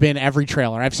movies have been every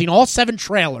trailer. I've seen all 7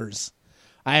 trailers.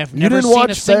 I have you never didn't seen watch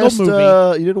a single Fast,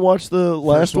 movie. you didn't watch the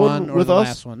last First one or with the us.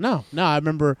 last one. No, I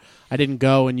remember I didn't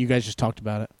go, and you guys just talked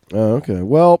about it. Oh, okay.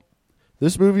 Well,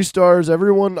 this movie stars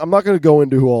everyone. I'm not going to go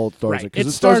into who all it stars Right. in because It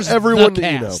it stars stars everyone the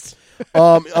that you know. cast.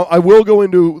 I will go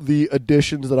into the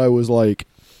additions that I was like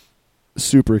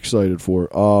super excited for.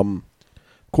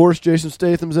 Of course, Jason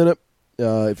Statham's in it.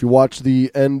 If you watch the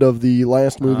end of the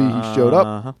last movie, he showed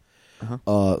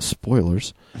up.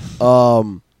 Spoilers.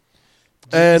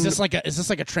 And Is this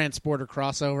like a transporter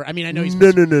crossover? I mean, I know he's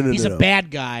No. he's a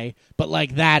bad guy, but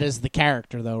like that is the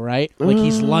character though, right? Like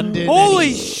he's London. Holy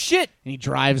and shit! he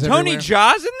drives Tony everywhere.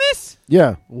 Jaa's in this?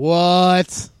 yeah,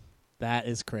 What? That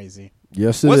is crazy.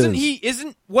 yes, it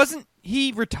Wasn't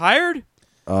he retired?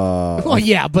 Well,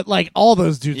 yeah, but like all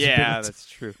those dudes. have been- that's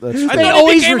true. That's I fair. thought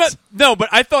always he became ret- no, but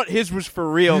I thought his was for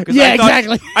real. 'Cause Yeah, I thought,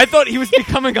 exactly. I thought he was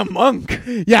becoming a monk.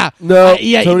 Yeah. No,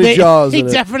 yeah, Tony Jaa's He in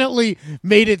it. definitely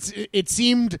made it. It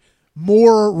seemed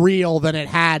more real than it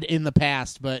had in the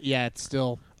past, but yeah, it's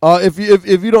still. If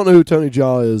you don't know who Tony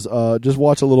Jaa is, just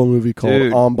watch a little movie called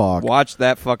Dude, En Bas, watch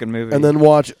that fucking movie. and then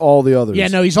watch all the others. Yeah,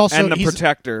 no, he's also and the he's,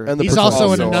 Protector. And the he's Protector. also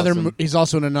in Also another. awesome. He's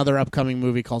also in another upcoming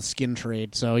movie called Skin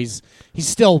Trade. So he's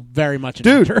still very much an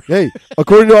Dude, actor. hey,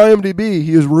 according to IMDb,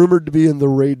 he is rumored to be in the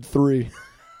Raid 3.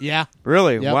 Yeah.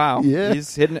 Really? Yep. Wow. Yeah.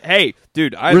 He's hidden. Hey,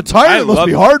 dude, I Retirement must love-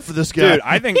 be hard for this guy. Dude,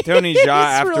 I think Tony Jaa It's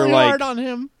after really like hard on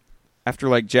him. after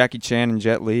like Jackie Chan and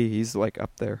Jet Li, he's like up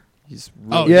there. He's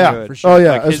Oh, really yeah, good. for sure. Oh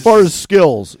yeah, Like as his- far as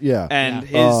skills, yeah. and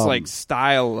Yeah. his Um, like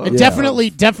style. Of, And Yeah.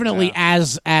 definitely Yeah.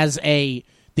 as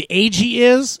the age he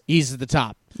is, he's at the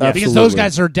top. Yeah. Because those Absolutely.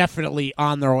 guys are definitely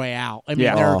on their way out. I mean,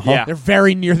 Yeah. they're Uh-huh. Yeah. they're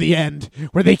very near the end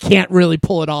where they can't really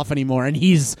pull it off anymore, and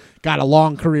he's got a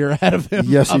long career ahead of him.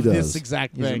 Yes, he of does. this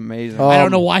exact he's thing. amazing. Oh, I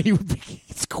don't know why he would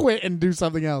quit and do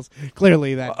something else.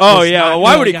 Clearly, that. oh was yeah, not well,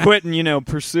 why would really he gonna- quit and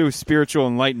pursue spiritual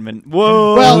enlightenment?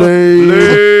 Whoa. Well,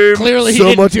 Lame. Clearly, he so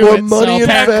didn't much do more it, money so in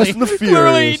apparently- Fast and the Clearly,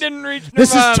 he Furious. didn't reach This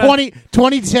is Nirvana.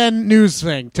 2010 news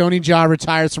thing. Tony Jaa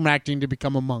retires from acting to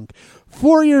become a monk.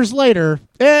 4 years later,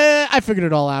 I figured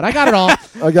it all out. I got it all.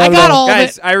 I got it all. all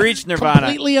Guys, of it. I reached Nirvana.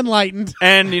 Completely enlightened.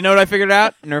 And you know what I figured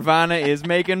out? Nirvana is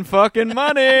making fucking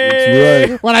money. That's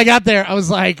right. When I got there, I was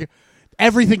like,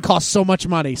 everything costs so much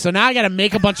money. So now I got to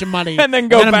make a bunch of money. And then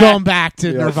go I'm back. going back to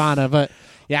Yeah. Nirvana. But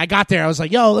yeah, I got there. I was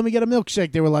like, yo, let me get a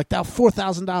milkshake. They were like, that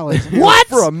 $4,000. What?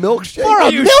 For a milkshake? For a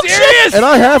Are you milkshake? serious? And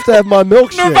I have to have my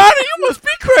milkshake. Nirvana, you must be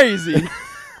crazy.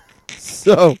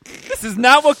 So, This is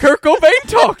not what Kurt Cobain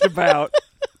talked about.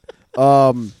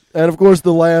 and of course,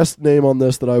 the last name on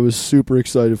this that I was super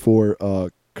excited for,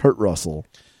 Kurt Russell.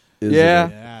 Is Yeah.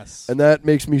 in it. Yes. And that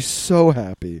makes me so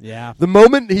happy. Yeah. The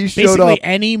moment he showed up.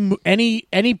 Basically,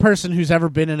 any person who's ever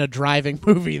been in a driving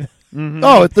movie.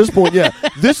 Oh, at this point, yeah.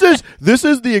 This is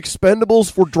the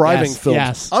Expendables for driving Yes, films.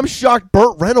 yes. I'm shocked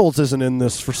Burt Reynolds isn't in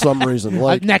this for some reason.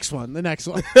 Like The next one. next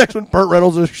when Burt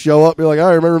Reynolds just show up, you're like,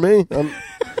 "I remember me.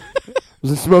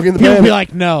 Was it Smoking in the He'll Bandit? be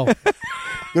like, no,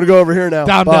 Gonna go over here now.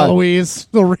 Dom Bye." DeLuise.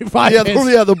 They'll revive Yeah,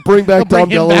 his- they'll bring back they'll bring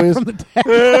Dom him back DeLuise. from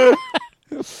the dead.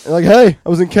 Like, hey, I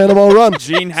was in Cannonball Run.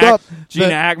 Gene What's up?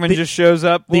 Hackman just shows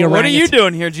up. the Well, what are you orangutan.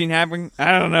 doing here, Gene Hackman?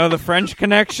 I don't know. The French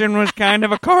Connection was kind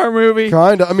of a car movie.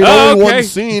 Kind of. I mean, Oh, only okay. one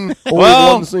scene. Only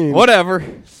Well, one scene. whatever.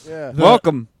 Yeah.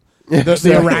 Welcome.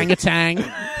 The orangutan.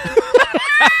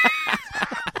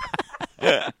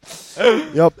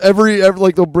 Yep. Every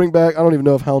like they'll bring back. I don't even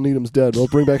know if Hal Needham's dead. They'll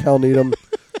bring back Hal Needham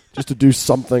just to do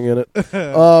something in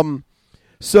it.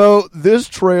 So this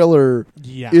trailer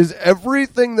Yeah. is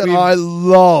everything that I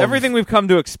love. Everything we've come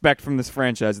to expect from this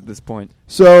franchise at this point.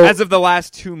 So As of the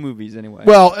last 2 movies, anyway.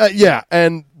 well, yeah,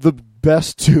 and the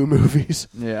best 2 movies.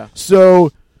 yeah.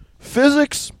 So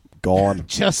physics gone,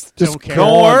 Just Just don't care. go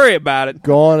Don't on. worry about it.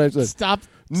 gone. It's a- Stop.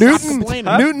 Newton,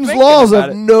 complaining. Newton's Thinking laws about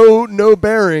have it. no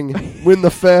bearing when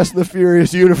the Fast and the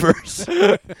Furious universe.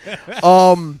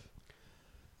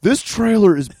 This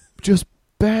trailer is just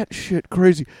batshit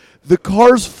crazy. The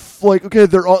cars, like, okay,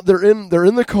 they're in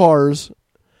the cars,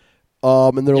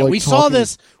 and they're Yeah, like we saw talking-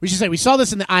 this. We should say we saw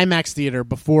this in the IMAX theater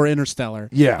before Interstellar.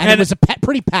 Yeah. and it was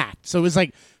pretty packed, so it was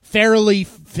like fairly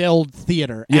filled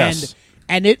theater. Yes.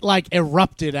 and it like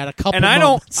erupted at a couple. And I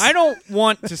moments. don't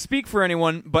want to speak for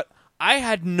anyone, but I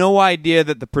had no idea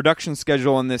that the production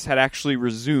schedule on this had actually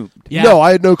resumed. Yeah. No,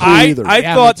 I had no clue either. I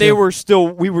Yeah, thought me too.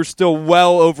 we were still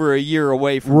well over a year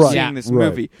away from Right. seeing Yeah. this Right.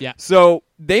 movie. Yeah. So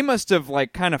they must have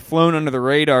like kind of flown under the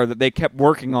radar that they kept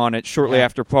working on it shortly Yeah.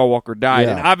 after Paul Walker died,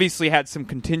 Yeah. and obviously had some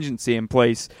contingency in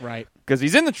place right. because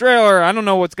he's in the trailer. I don't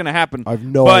know what's going to happen. I have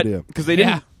no but, idea. because they didn't.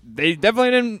 Yeah. They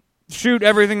definitely didn't shoot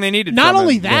everything they needed. Not from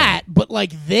only him. that, but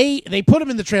like they put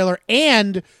him in the trailer,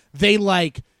 and they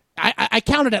like I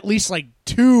counted at least like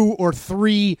 2 or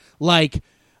 3 like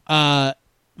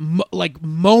like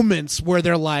moments where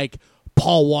they're like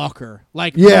Paul Walker,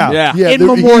 like Yeah, Yeah. yeah. in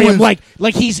there- he memoriam, was-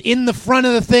 like he's in the front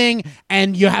of the thing,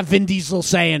 and you have Vin Diesel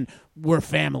saying we're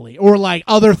family, or like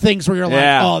other things where you're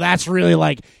Yeah. like, oh, that's really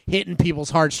like hitting people's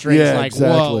heartstrings, Yeah, like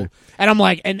exactly. whoa. And I'm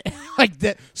like, and like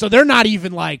that, so they're not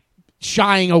even like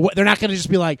shying away. They're not going to just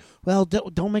be like, well,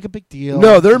 don't make a big deal.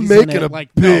 No, they're He's in making it. a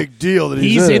like, big no, deal that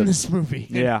he's in it. this movie.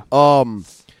 Yeah.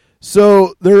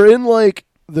 So they're in like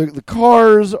the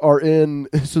cars are in.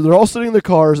 So they're all sitting in the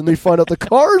cars, and they find out the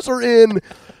cars are in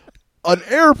an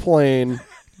airplane.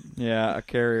 Yeah, a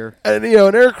carrier. And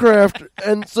an aircraft,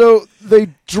 and so they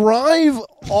drive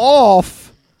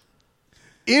off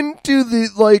into the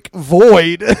like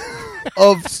void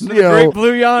of Great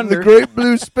Blue Yonder. the great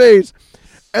blue space,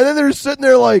 and then they're sitting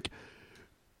there like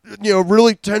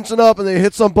really tensing up, and they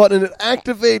hit some button, and it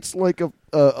activates like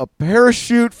a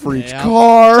parachute for each Yeah.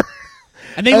 car.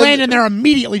 And they And land, and they're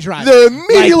immediately driving. They're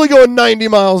immediately going 90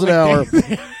 miles an hour.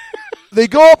 They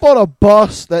go up on a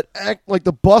bus that act like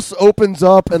the bus opens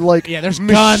up and like Yeah, there's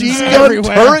guns machine gun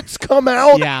everywhere. turrets come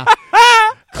out. Yeah,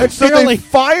 And so they Clearly.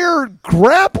 fire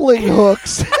grappling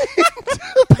hooks.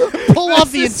 pull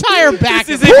off the entire back.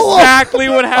 This of is it. Pull off- exactly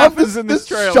what happens in this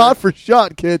trailer. Shot for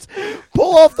shot, kids.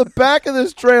 Pull off the back of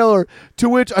this trailer, to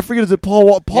which I forget, is it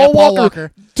Paul Paul Walker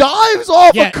Walker. dives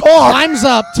off Yeah, a car. climbs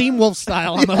up Team Wolf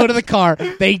style on the hood of the car.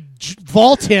 They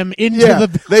vault him into Yeah,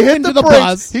 the they hit into the the brakes.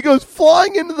 bus, He goes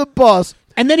flying into the bus.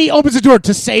 and then he opens the door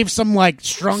to save some like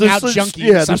strung out junkie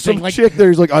or there's something. some Like, chick there.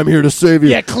 He's like, "I'm here to save you."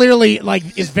 yeah, clearly like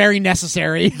is very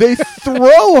necessary. They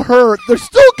throw her. They're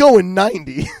still going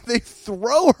 90. They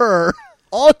throw her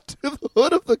onto the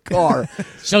hood of the car.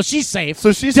 So she's safe.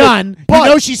 So she's done. safe, but- you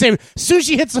know she's safe. As soon as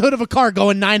she hits the hood of a car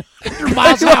going 900 miles an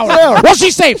Miles an hour. hour. Well,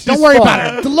 she's safe. Don't She's worry fine. about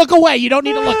her. To look away. You don't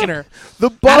need to look at her. The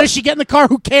How bus. does she get in the car?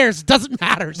 Who cares? It doesn't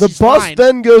matter. The She's bus fine.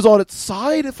 then goes on its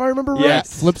side, if I remember Yeah. right.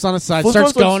 flips on its side. Flips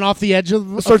Starts on its- going off the edge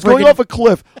of. Starts going off a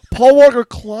cliff. Paul Walker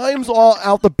climbs all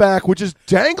out the back, which is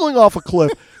dangling off a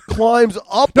cliff. Climbs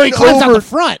up No, he and climbs over. out the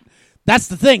front. That's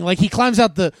the thing. Like he climbs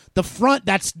out the front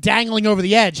that's dangling over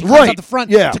the edge. He climbs Right, out the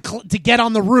front yeah. to get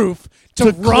on the roof to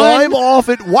run. climb off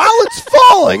it while it's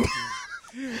falling.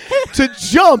 To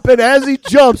jump, and as he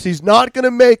jumps, he's not going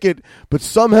to make it. But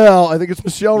somehow, I think it's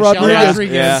Michelle Rodriguez,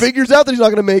 Yeah. figures out that he's not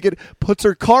going to make it, puts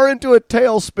her car into a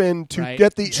tailspin to Right.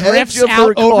 get the drifts edge of her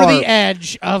out over car, the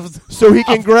edge of. so he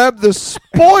can grab the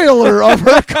spoiler of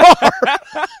her car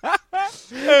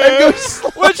and go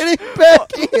sliding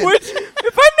back in. Which,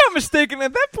 if I'm not mistaken,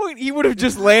 at that point he would have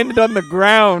just landed on the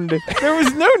ground. There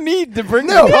was no need to bring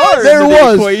No, the car there into the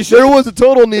was equation. there was a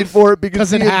total need for it because 'Cause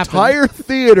the it happened. entire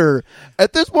theater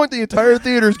at this point the entire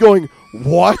theater is going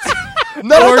what?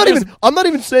 No, Or I'm not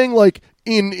even saying like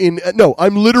in no,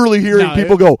 I'm literally hearing No,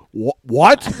 people go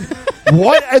what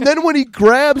what, and then when he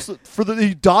grabs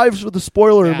he dives for the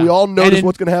spoiler and Yeah. we all And notice in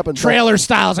what's going to happen. Trailer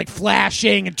styles like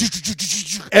flashing and.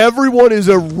 Everyone is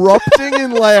erupting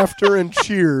in laughter and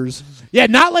cheers. Yeah,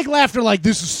 not like laughter like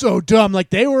this is so dumb. Like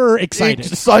they were excited.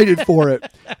 Excited for it.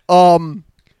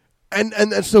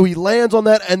 And so he lands on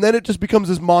that, and then it just becomes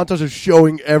this montage of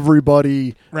showing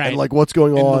everybody Right. and like what's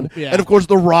going on. yeah. And of course,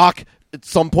 The Rock at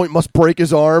some point must break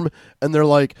his arm, and they're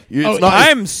like, "It's not."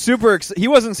 I'm super excited. He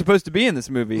wasn't supposed to be in this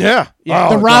movie. Yeah, Yeah,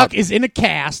 Oh, The Rock God. is in a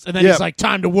cast, and then Yeah. he's like,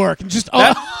 "Time to work," and just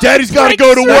Daddy's got to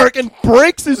go to work and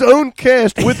breaks his own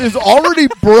cast with his already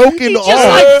broken he just arm.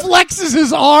 like flexes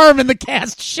his arm, and the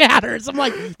cast shatters. I'm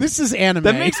like, "This is anime."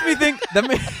 That makes me think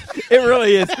it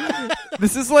really is.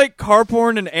 This is like car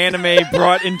porn and anime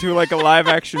brought into like a live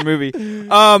action movie.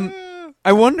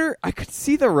 I wonder. I could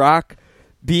see The Rock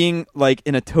being like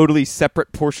in a totally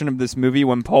separate portion of this movie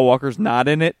when Paul Walker's not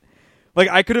in it. Like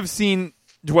I could have seen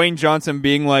Dwayne Johnson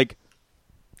being like,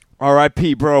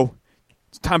 "R.I.P. bro.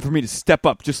 It's time for me to step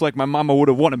up, just like my mama would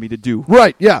have wanted me to do."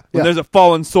 Right? Yeah. When yeah. there's a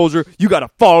fallen soldier, you got to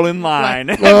fall in line.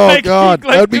 Right. And, Oh, like, God. he,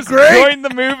 like, That'd be just great. Joined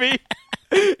the movie,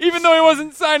 even though he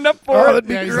wasn't signed up for Oh, it. that'd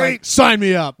be Yeah, he's great. like, "Sign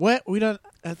me up." What? We don't.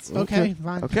 That's okay.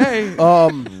 Fine. Okay,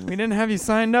 Um. we didn't have you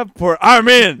signed up for it. I'm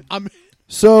in. I'm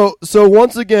So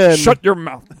once again, Shut your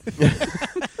mouth.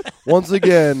 once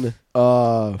again,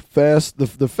 the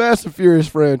Fast and Furious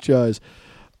franchise.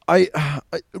 I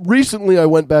recently I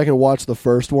went back and watched the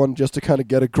first one just to kind of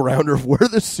get a grounder of where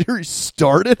the series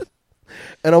started,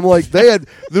 and I'm like, they had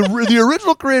the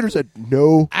original creators had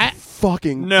no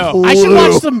fucking No. clue. I should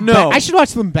watch them. No. I should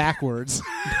watch them backwards.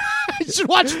 I should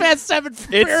watch Fast 7. It's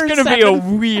Furious gonna be 7.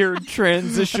 a weird I'd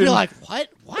transition. be like, what?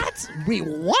 What? Wait,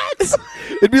 what?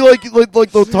 It'd be like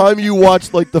the time you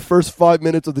watched like the first 5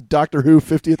 minutes of the Doctor Who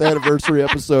 50th anniversary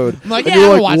episode. I'm like, and yeah, you're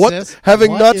I like, watched what? this.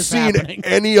 Having What not is seen happening?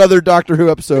 any other Doctor Who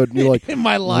episode, and you're like, In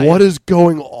my life. what is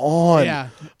going on? Yeah.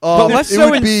 but less it so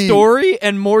would in be- story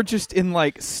and more just in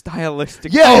like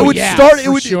stylistic. Yeah, Oh, it would yeah, start. It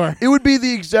for would. sure. It would be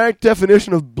the exact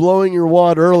definition of blowing your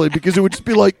wad early because it would just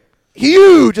be like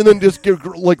huge, and then just give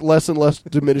like less and less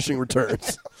diminishing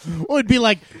returns. Well, it'd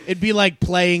be like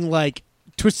playing like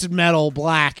Twisted Metal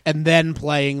Black and then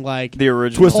playing like the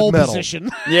original. Twisted pole Metal.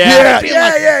 position. Yeah. Being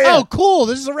like, yeah. Oh, cool!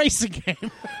 This is a racing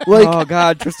game. Like Oh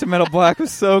god, Twisted Metal Black was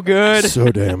so good.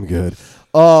 so damn good.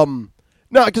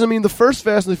 No, because I mean the first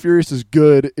Fast and the Furious is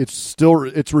good.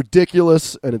 It's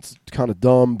ridiculous and it's kind of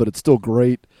dumb, but it's still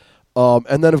great.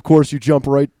 And then of course you jump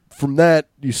right from that.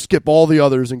 You skip all the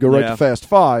others and go right Yeah. to Fast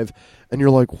 5, and you're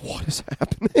like, what is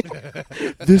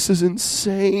happening? This is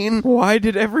insane. Why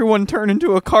did everyone turn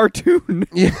into a cartoon?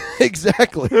 Yeah,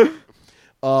 exactly.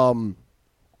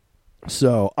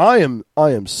 So I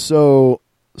am so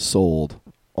sold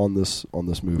on this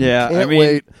movie. Yeah, Can't I mean-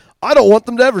 wait. I don't want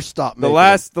them to ever stop The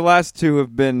making last two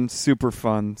have been super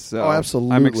fun. So Oh,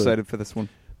 absolutely. I'm excited for this one.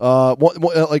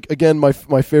 like again, my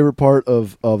favorite part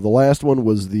of the last one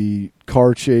was the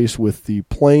car chase with the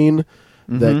plane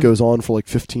that goes on for like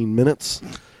 15 minutes.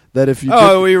 That if you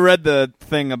Oh, we read the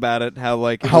thing about it. How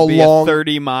like it How would be long- a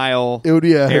 30-mile it would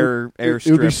be airstrip.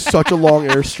 it would be such a long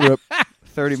airstrip.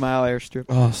 30-mile airstrip.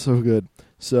 Oh, so good.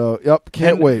 So yep,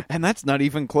 can't And- wait. And that's not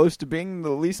even close to being the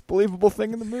least believable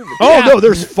thing in the movie. Oh Yeah. no,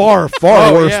 there's far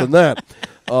Oh, worse yeah. than that.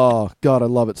 Oh God, I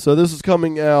love it. So this is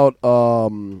coming out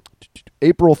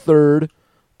April 3rd,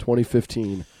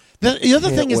 2015. The other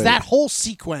Can't thing is wait. that whole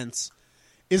sequence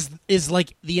is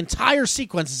like the entire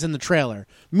sequence is in the trailer,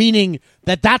 meaning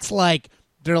that's like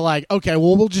they're like, okay,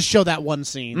 well we'll just show that one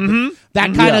scene,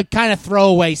 that kind of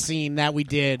throwaway scene that we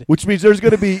did. Which means there's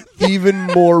going to be even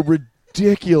more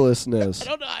ridiculousness. I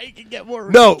don't know how you can get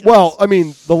more. No, ridiculous. well, I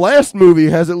mean, the last movie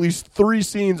has at least 3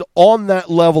 scenes on that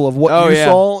level of what Oh, you yeah.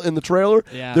 saw in the trailer.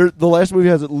 Yeah. The last movie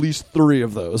has at least 3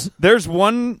 of those. There's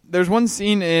one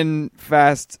scene in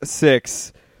Fast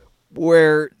 6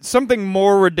 where something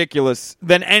more ridiculous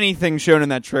than anything shown in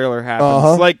that trailer happens.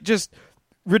 Uh-huh. Like just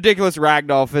ridiculous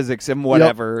ragdoll physics and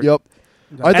whatever. Yep.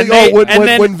 I think they- and when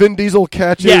then- Vin Diesel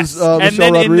catches Yes, and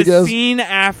Michelle then in the Rodriguez. scene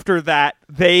after that,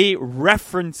 they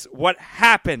reference what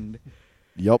happened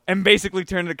Yep. and basically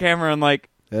turn to the camera and like,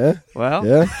 Yeah. well,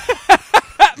 Yeah.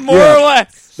 more Yeah. or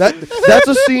less. That's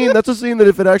a scene. That's a scene that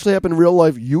if it actually happened in real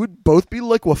life, you would both be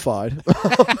liquefied.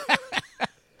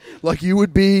 Like you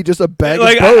would be just a bag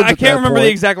Like of bones. I at can't that remember the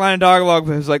point. exact line of dialogue,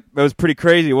 but it was like that was pretty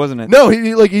crazy, wasn't it? No,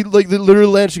 he literally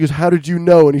lands. She goes, "How did you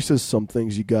know?" And he says, "Some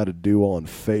things you got to do on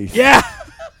faith." Yeah.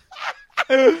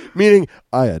 Meaning,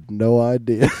 I had no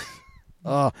idea.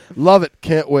 Love it.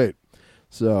 Can't wait.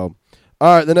 So,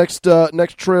 all right. The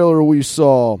next trailer we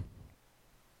saw,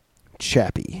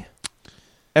 Chappie.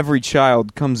 Every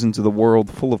child comes into the world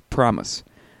full of promise,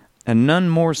 and none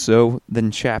more so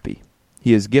than Chappie.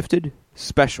 He is gifted,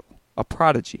 special, a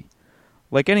prodigy.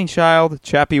 Like any child,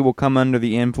 Chappie will come under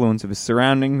the influence of his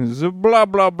surroundings. Blah,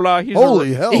 blah, blah.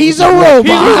 Holy hell. He's a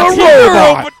robot.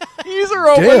 He's a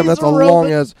robot. Damn, that's a long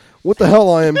ass. What the hell,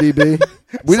 IMDb?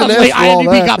 We didn't Suddenly, ask for all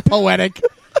IMDb that. got poetic.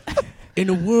 In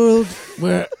a world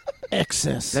where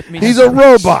excess. That means He's a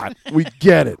robot. We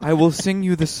get it. I will sing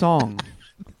you the song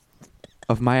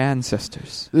of my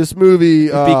ancestors. This movie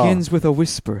It begins with a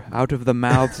whisper out of the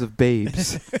mouths of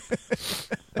babes.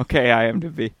 Okay,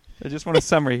 IMDb. I just want a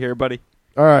summary here, buddy.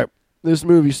 All right. This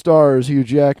movie stars Hugh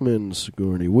Jackman,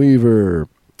 Sigourney Weaver.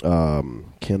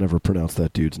 Can't ever pronounce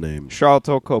that dude's name.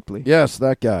 Charlton Copley. Yes,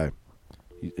 that guy.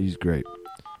 He's great.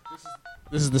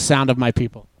 This is the sound of my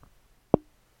people.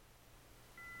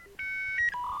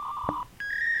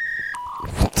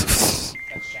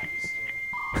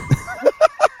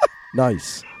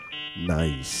 Nice.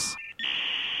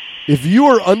 If you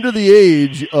are under the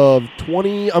age of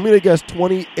 20, I'm going to guess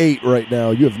 28 right now,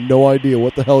 you have no idea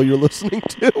what the hell you're listening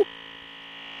to.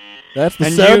 That's the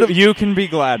And sound of... you can be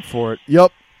glad for it.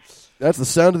 Yep. That's the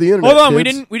sound of the internet. Hold on,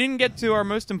 kids. we didn't get to our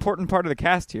most important part of the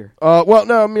cast here. Well,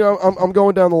 no, I mean, I'm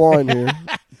going down the line here.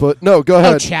 But, no, go Oh,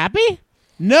 ahead. Chappie?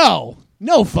 No,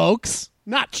 folks,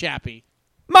 not Chappie.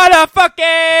 Motherfucker!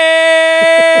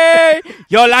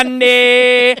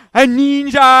 Yolande! A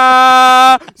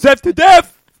ninja! Zep to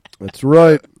death! That's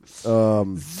right. I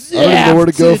don't even know where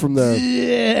to go from there.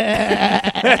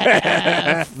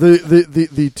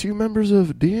 The two members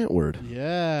of The Antwoord.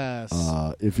 Yes.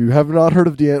 If you have not heard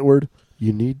of The Antwoord,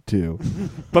 you need to.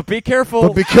 But be careful.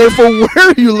 But be careful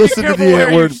where you listen to careful The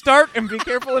where you Antwoord. start, and be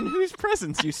careful in whose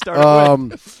presence you start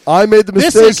with. I made the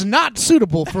This mistake. is not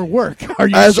suitable for work. Are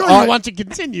you As sure I- you want to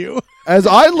continue? As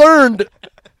I learned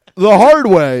the hard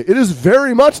way, it is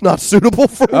very much not suitable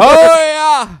for work.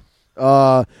 Oh,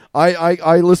 yeah!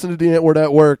 I listened to The Antwoord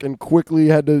at work and quickly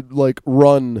had to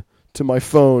run to my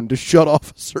phone to shut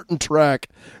off a certain track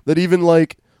that even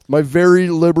my very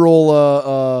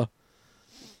liberal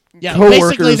Yeah, coworkers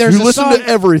basically, there's who a listen song, to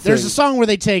everything. There's a song where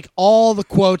they take all the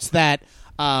quotes that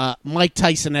Mike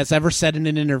Tyson has ever said in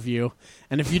an interview,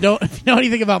 and if you know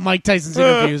anything about Mike Tyson's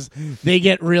interviews, they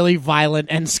get really violent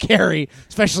and scary,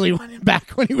 especially back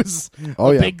when he was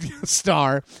a big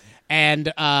star,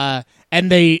 and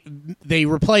they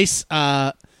replace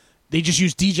they just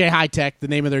use DJ High Tech, the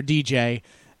name of their DJ,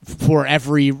 for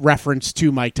every reference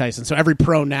to Mike Tyson. So every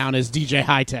pronoun is DJ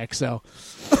High Tech. So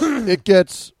it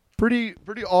gets pretty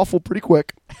awful pretty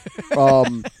quick.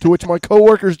 To which my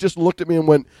coworkers just looked at me and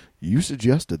went, "You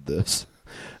suggested this,"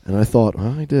 and I thought,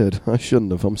 well, I did. I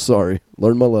shouldn't have. I'm sorry.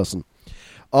 Learned my lesson.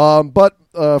 But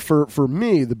for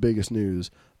me, the biggest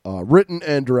news: written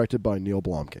and directed by Neil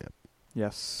Blomkamp.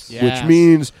 Yes. Which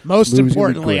means most movie's gonna be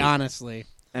importantly, great. honestly.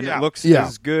 And it looks Yeah.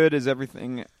 as good as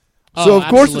everything. So of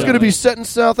course it's absolutely. going to be set in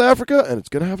South Africa, and it's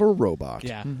going to have a robot.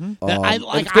 Yeah, Mm-hmm. And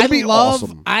it's gonna be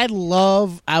awesome. I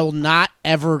will not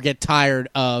ever get tired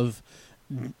of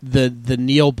the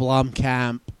Neil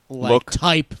Blomkamp Look.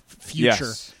 type future.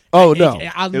 Yes. Oh, no.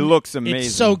 It looks amazing.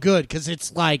 It's so good because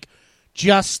it's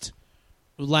just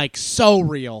so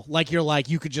real.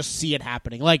 You could just see it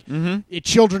happening.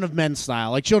 Children of Men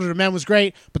style. Children of Men was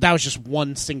great, but that was just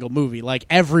one single movie.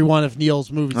 Every one of Neil's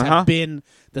movies have been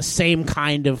the same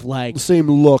kind of Same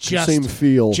look, just- same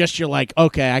feel. just you're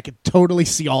okay, I could totally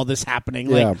see all this happening.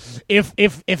 Yeah.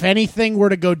 If anything were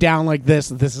to go down like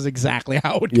this is exactly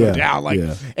how it would go down.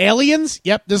 Aliens,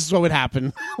 yep, this is what would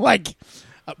happen.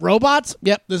 Robots,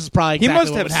 yep, this is probably exactly He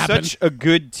must what have would happen. such a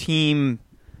good team,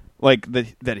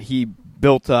 that he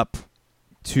built up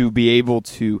to be able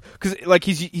to,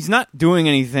 because he's not doing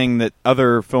anything that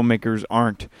other filmmakers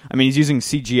aren't. I mean, he's using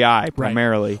CGI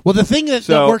primarily. Well, the thing that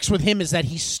So- works with him is that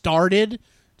he started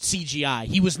CGI.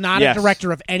 He was not Yes. a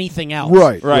director of anything else.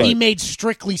 Right. He made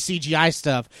strictly CGI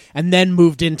stuff and then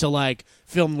moved into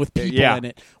film with people Yeah. in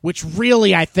it, which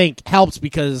really I think helps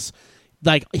because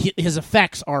his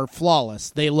effects are flawless.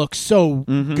 They look so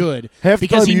good Half the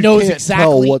because time he you knows can't exactly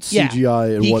tell what's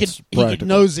CGI and what's he practical.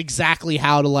 knows exactly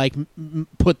how to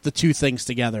put the two things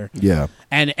together. Yeah.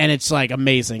 And it's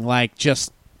amazing,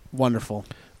 just wonderful.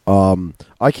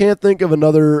 I can't think of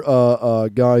another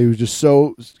guy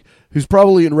who's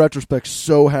probably in retrospect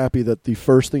so happy that the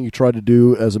first thing he tried to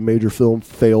do as a major film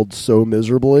failed so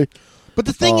miserably. But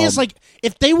the thing is,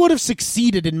 if they would have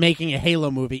succeeded in making a Halo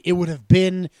movie, it would have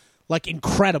been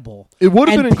incredible. It would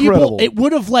have And been incredible. It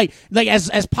would have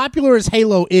as popular as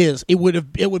Halo is, it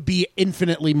would be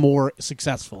infinitely more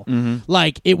successful.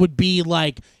 It would be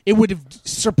it would have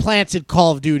supplanted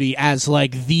Call of Duty as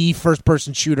the first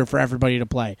person shooter for everybody to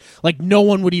play. No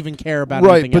one would even care about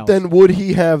Right, anything but else. then would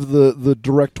he have the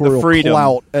directorial The freedom.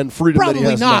 clout and freedom that he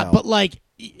Probably has not, now? but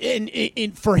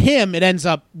for him, it ends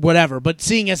up whatever. But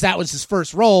seeing as that was his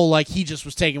first role, like he just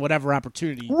was taking whatever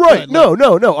opportunity. Right? Like,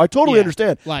 No. I totally Yeah,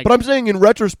 understand. like- but I'm saying in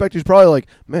retrospect, he's probably like,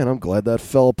 man, I'm glad that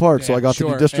fell apart. So Yeah, I got to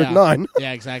sure, do District yeah. 9.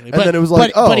 Yeah, exactly. And then it was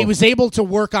like, but he oh. was able to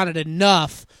work on it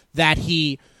enough that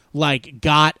he like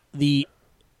got the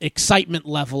excitement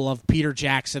level of Peter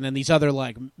Jackson and these other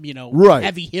like Right.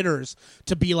 heavy hitters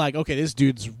to be like, okay, this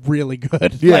dude's really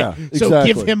good. Yeah, Like, so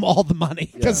give exactly. him all the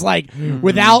money because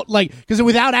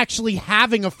without actually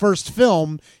having a first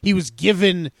film, he was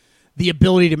given the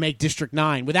ability to make District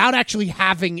 9 without actually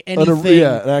having anything.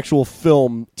 an actual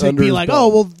film To under be his like, belt.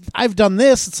 oh well, I've done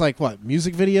this. It's like what,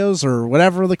 music videos or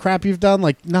whatever the crap you've done.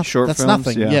 Like, no, Short that's films,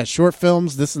 nothing. yeah. Short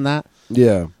films, this and that.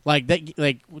 Yeah. Like that.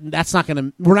 Like that's not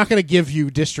gonna. We're not gonna give you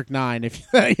District 9 if you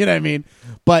know what I mean.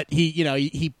 But he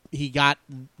got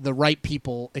the right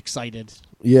people excited.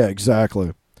 Yeah,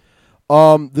 exactly.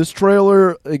 This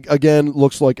trailer again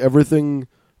looks like everything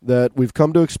that we've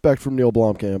come to expect from Neil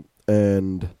Blomkamp,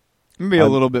 and Maybe a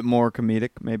little bit more comedic,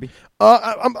 maybe.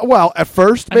 well, at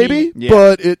first maybe, yeah.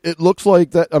 but it looks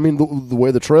like that. I mean, the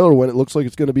way the trailer went, it looks like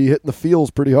it's going to be hitting the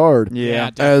feels pretty hard, Yeah.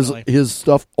 as definitely. his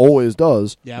stuff always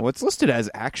does. Yeah. Well, it's listed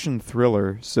as action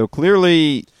thriller, so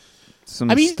clearly some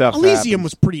I mean, stuff Elysium happens.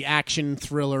 was pretty action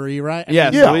thrillery, right? I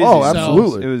Yes, mean, Yeah, Elysium. oh, So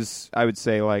absolutely. It was, I would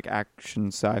say, like action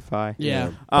sci-fi.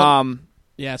 Yeah.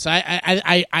 Yeah. So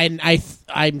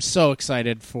I'm so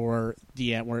excited for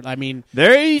the Antwoord. I mean,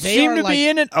 They They seem are to like- be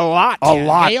in it a lot. A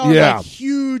lot, They are yeah. like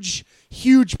huge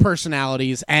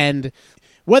personalities, and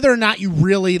whether or not you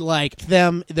really like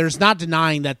them, there's not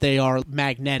denying that they are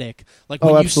magnetic. Like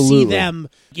when you see absolutely. them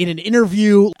in an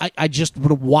interview, I just want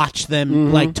to watch them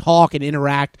Mm-hmm. like talk and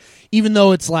interact, even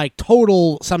though it's like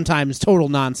sometimes total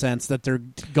nonsense that they're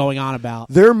going on about.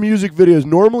 Their music videos.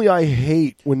 Normally, I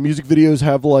hate when music videos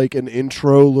have like an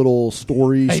intro little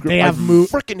story. Right, script. they have I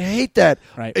freaking hate that.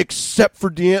 Right. Except for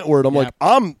the Antwoord, I'm Yeah.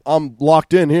 like, I'm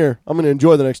locked in here. I'm going to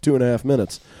enjoy the next 2.5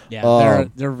 minutes. Yeah,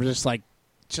 they're just like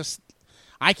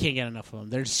I can't get enough of them.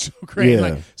 They're so great. Yeah.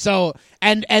 Like, so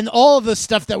and all of the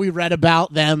stuff that we read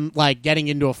about them like getting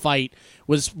into a fight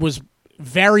was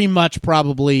very much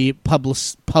probably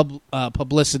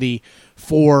publicity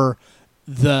for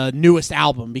the newest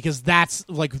album, because that's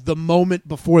like the moment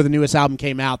before the newest album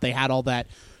came out. They had all that.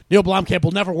 Neil Blomkamp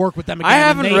will never work with them again. I and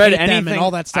haven't they read hate them anything. and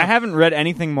all that stuff. I haven't read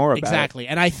anything more about exactly,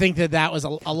 and I think that was a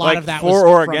lot Like of that for was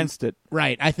or from- against it.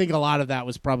 Right, I think a lot of that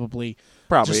was probably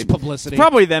Probably just publicity. It's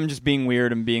probably them just being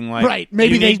weird and being like, Right,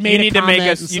 maybe you they need, made you a need to make comment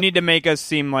us. and You need to make us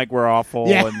seem like we're awful.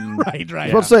 Yeah, And, right. I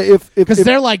was about to say if Because if-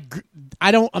 they're like,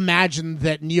 I don't imagine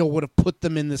that Neil would have put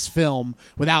them in this film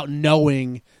without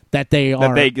knowing that they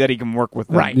are that he can work with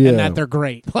them. right Yeah. and that they're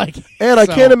great. Like, and I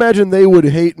so- can't imagine they would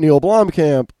hate Neil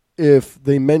Blomkamp if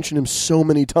they mention him so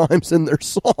many times in their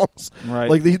songs. Right.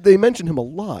 Like they mention him a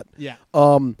lot. Yeah,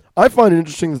 I find it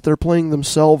interesting that they're playing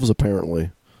themselves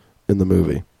apparently in the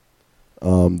movie.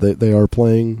 They are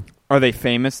playing. Are they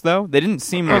famous though? They didn't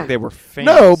seem like they were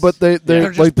famous. No, but they they're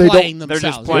just like they playing don't. They're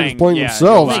themselves. just playing. playing yeah,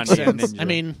 themselves. Makes Giovanni sense. and I Ninja.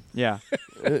 mean, yeah.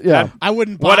 Yeah. I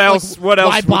wouldn't. What buy, else? Like, What else?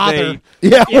 Why would bother? they-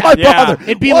 Yeah, Yeah. why Yeah. bother?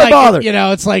 It'd be Why like bother?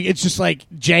 it's like it's just like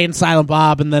Jay and Silent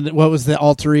Bob, and then what was the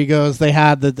alter egos they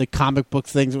had, the comic book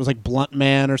things? It was like Blunt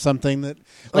Man or something. That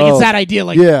like Oh, it's that idea.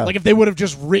 Like yeah. like if they would have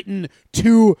just written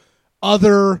two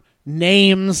other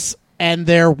names and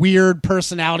their weird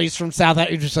personalities from South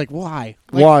Africa, you're just like, why?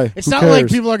 Like, Why? It's Who not like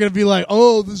cares? people are going to be like,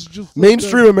 oh, this is just like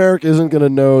Mainstream America isn't going to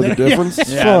know the Yeah. difference.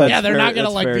 It's Yeah, fine. that's yeah, they're very- not going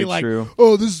to that's like be very like, true.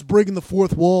 oh, this is breaking the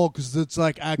fourth wall because it's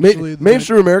like actually the-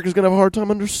 Mainstream America is going to have a hard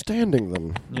time understanding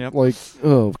them. Yep. Like,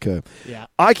 oh, okay. Yeah,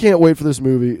 I can't wait for this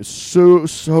movie. So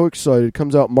excited. It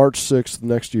comes out March 6th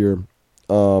next year.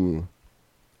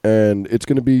 And it's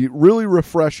going to be really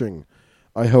refreshing,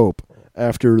 I hope,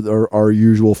 after our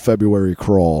usual February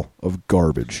crawl of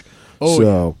garbage. Oh,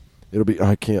 so it'll be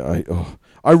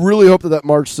I really hope that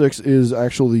March 6th is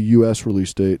actually the US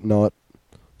release date, not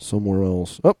somewhere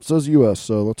else. Oh, it says US,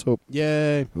 so let's hope.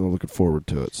 yay. I'm looking forward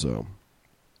to it. So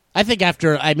I think I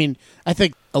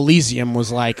think Elysium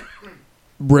was like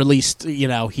released,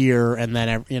 here and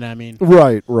then, I mean.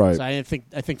 right. So I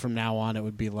think from now on it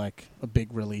would be like a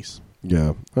big release.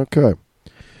 Yeah. Okay.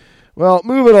 Well,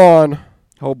 moving on.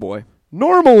 Oh boy.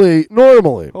 Normally,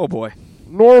 Oh boy.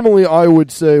 I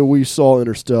would say we saw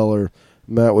Interstellar.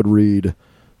 Matt would read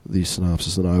the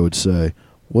synopsis, and I would say,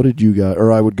 what did you guys,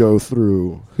 or I would go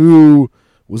through who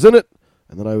was in it,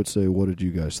 and then I would say, what did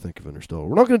you guys think of Interstellar?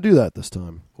 We're not going to do that this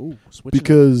time Ooh,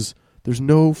 because there's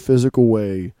no physical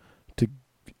way to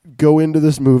go into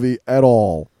this movie at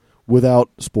all without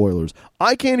spoilers.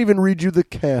 I can't even read you the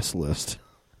cast list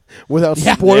without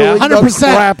Yeah. spoiling the 100%.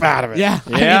 crap out of it. Yeah.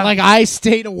 I Yeah. mean, like, I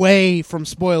stayed away from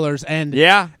spoilers, and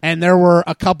Yeah. and there were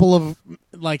a couple of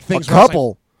like A things. where I was like,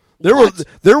 couple. What?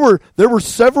 There were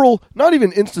several, not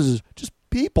even instances, just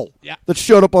people Yeah. that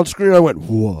showed up on screen. I went,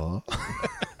 what?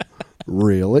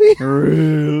 Really?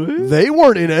 Really? They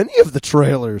weren't in any of the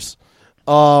trailers.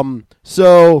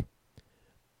 So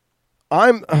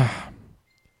I'm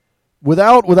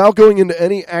without going into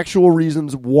any actual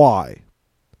reasons why,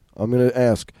 I'm going to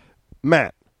ask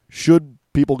Matt, should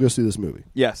people go see this movie?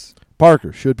 Yes.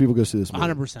 Parker, should people go see this movie?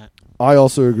 100%. I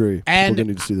also agree. And people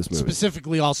need to see this movie.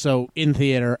 specifically also in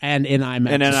theater and in IMAX.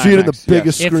 And in See it in the IMAX,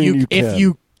 biggest yes. screen you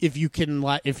can.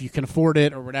 if you can afford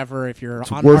it or whatever, if you're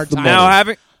on worth hard the time. money.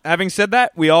 Now, having said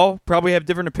that, we all probably have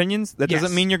different opinions. That Yes.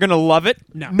 doesn't mean you're going to love it,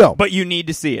 No, but you need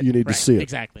to see it. you need Right, to see it.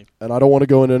 exactly. And I don't want to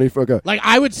go into any further. Like,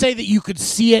 I would say that you could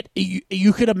see it.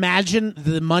 You could imagine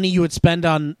the money you would spend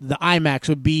on the IMAX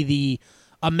would be the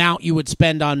amount you would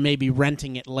spend on maybe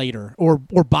renting it later or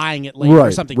buying it later or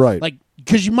Right, something. right. Like,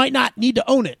 because you might not need to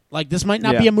own it. Like, this might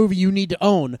not be Yeah. a movie you need to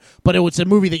own, but it's a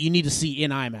movie that you need to see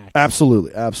in IMAX.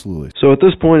 Absolutely, absolutely. So at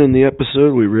this point in the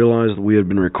episode, we realized that we had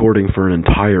been recording for an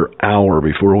entire hour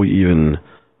before we even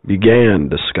began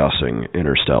discussing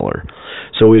Interstellar.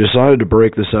 So we decided to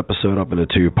break this episode up into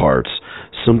 2 parts,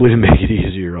 simply to make it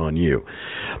easier on you.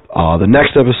 The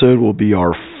next episode will be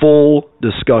our full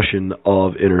discussion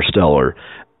of Interstellar,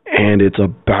 and it's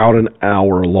about an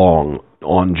hour long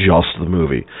on just the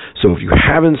movie. So if you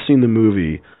haven't seen the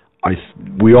movie,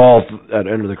 we all at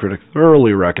Enter the Critic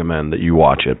thoroughly recommend that you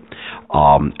watch it.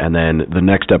 And then the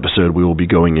next episode, we will be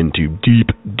going into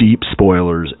deep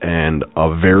spoilers and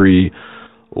a very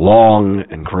long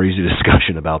and crazy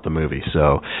discussion about the movie.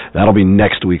 So that'll be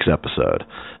next week's episode.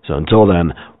 So until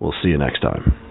then, we'll see you next time.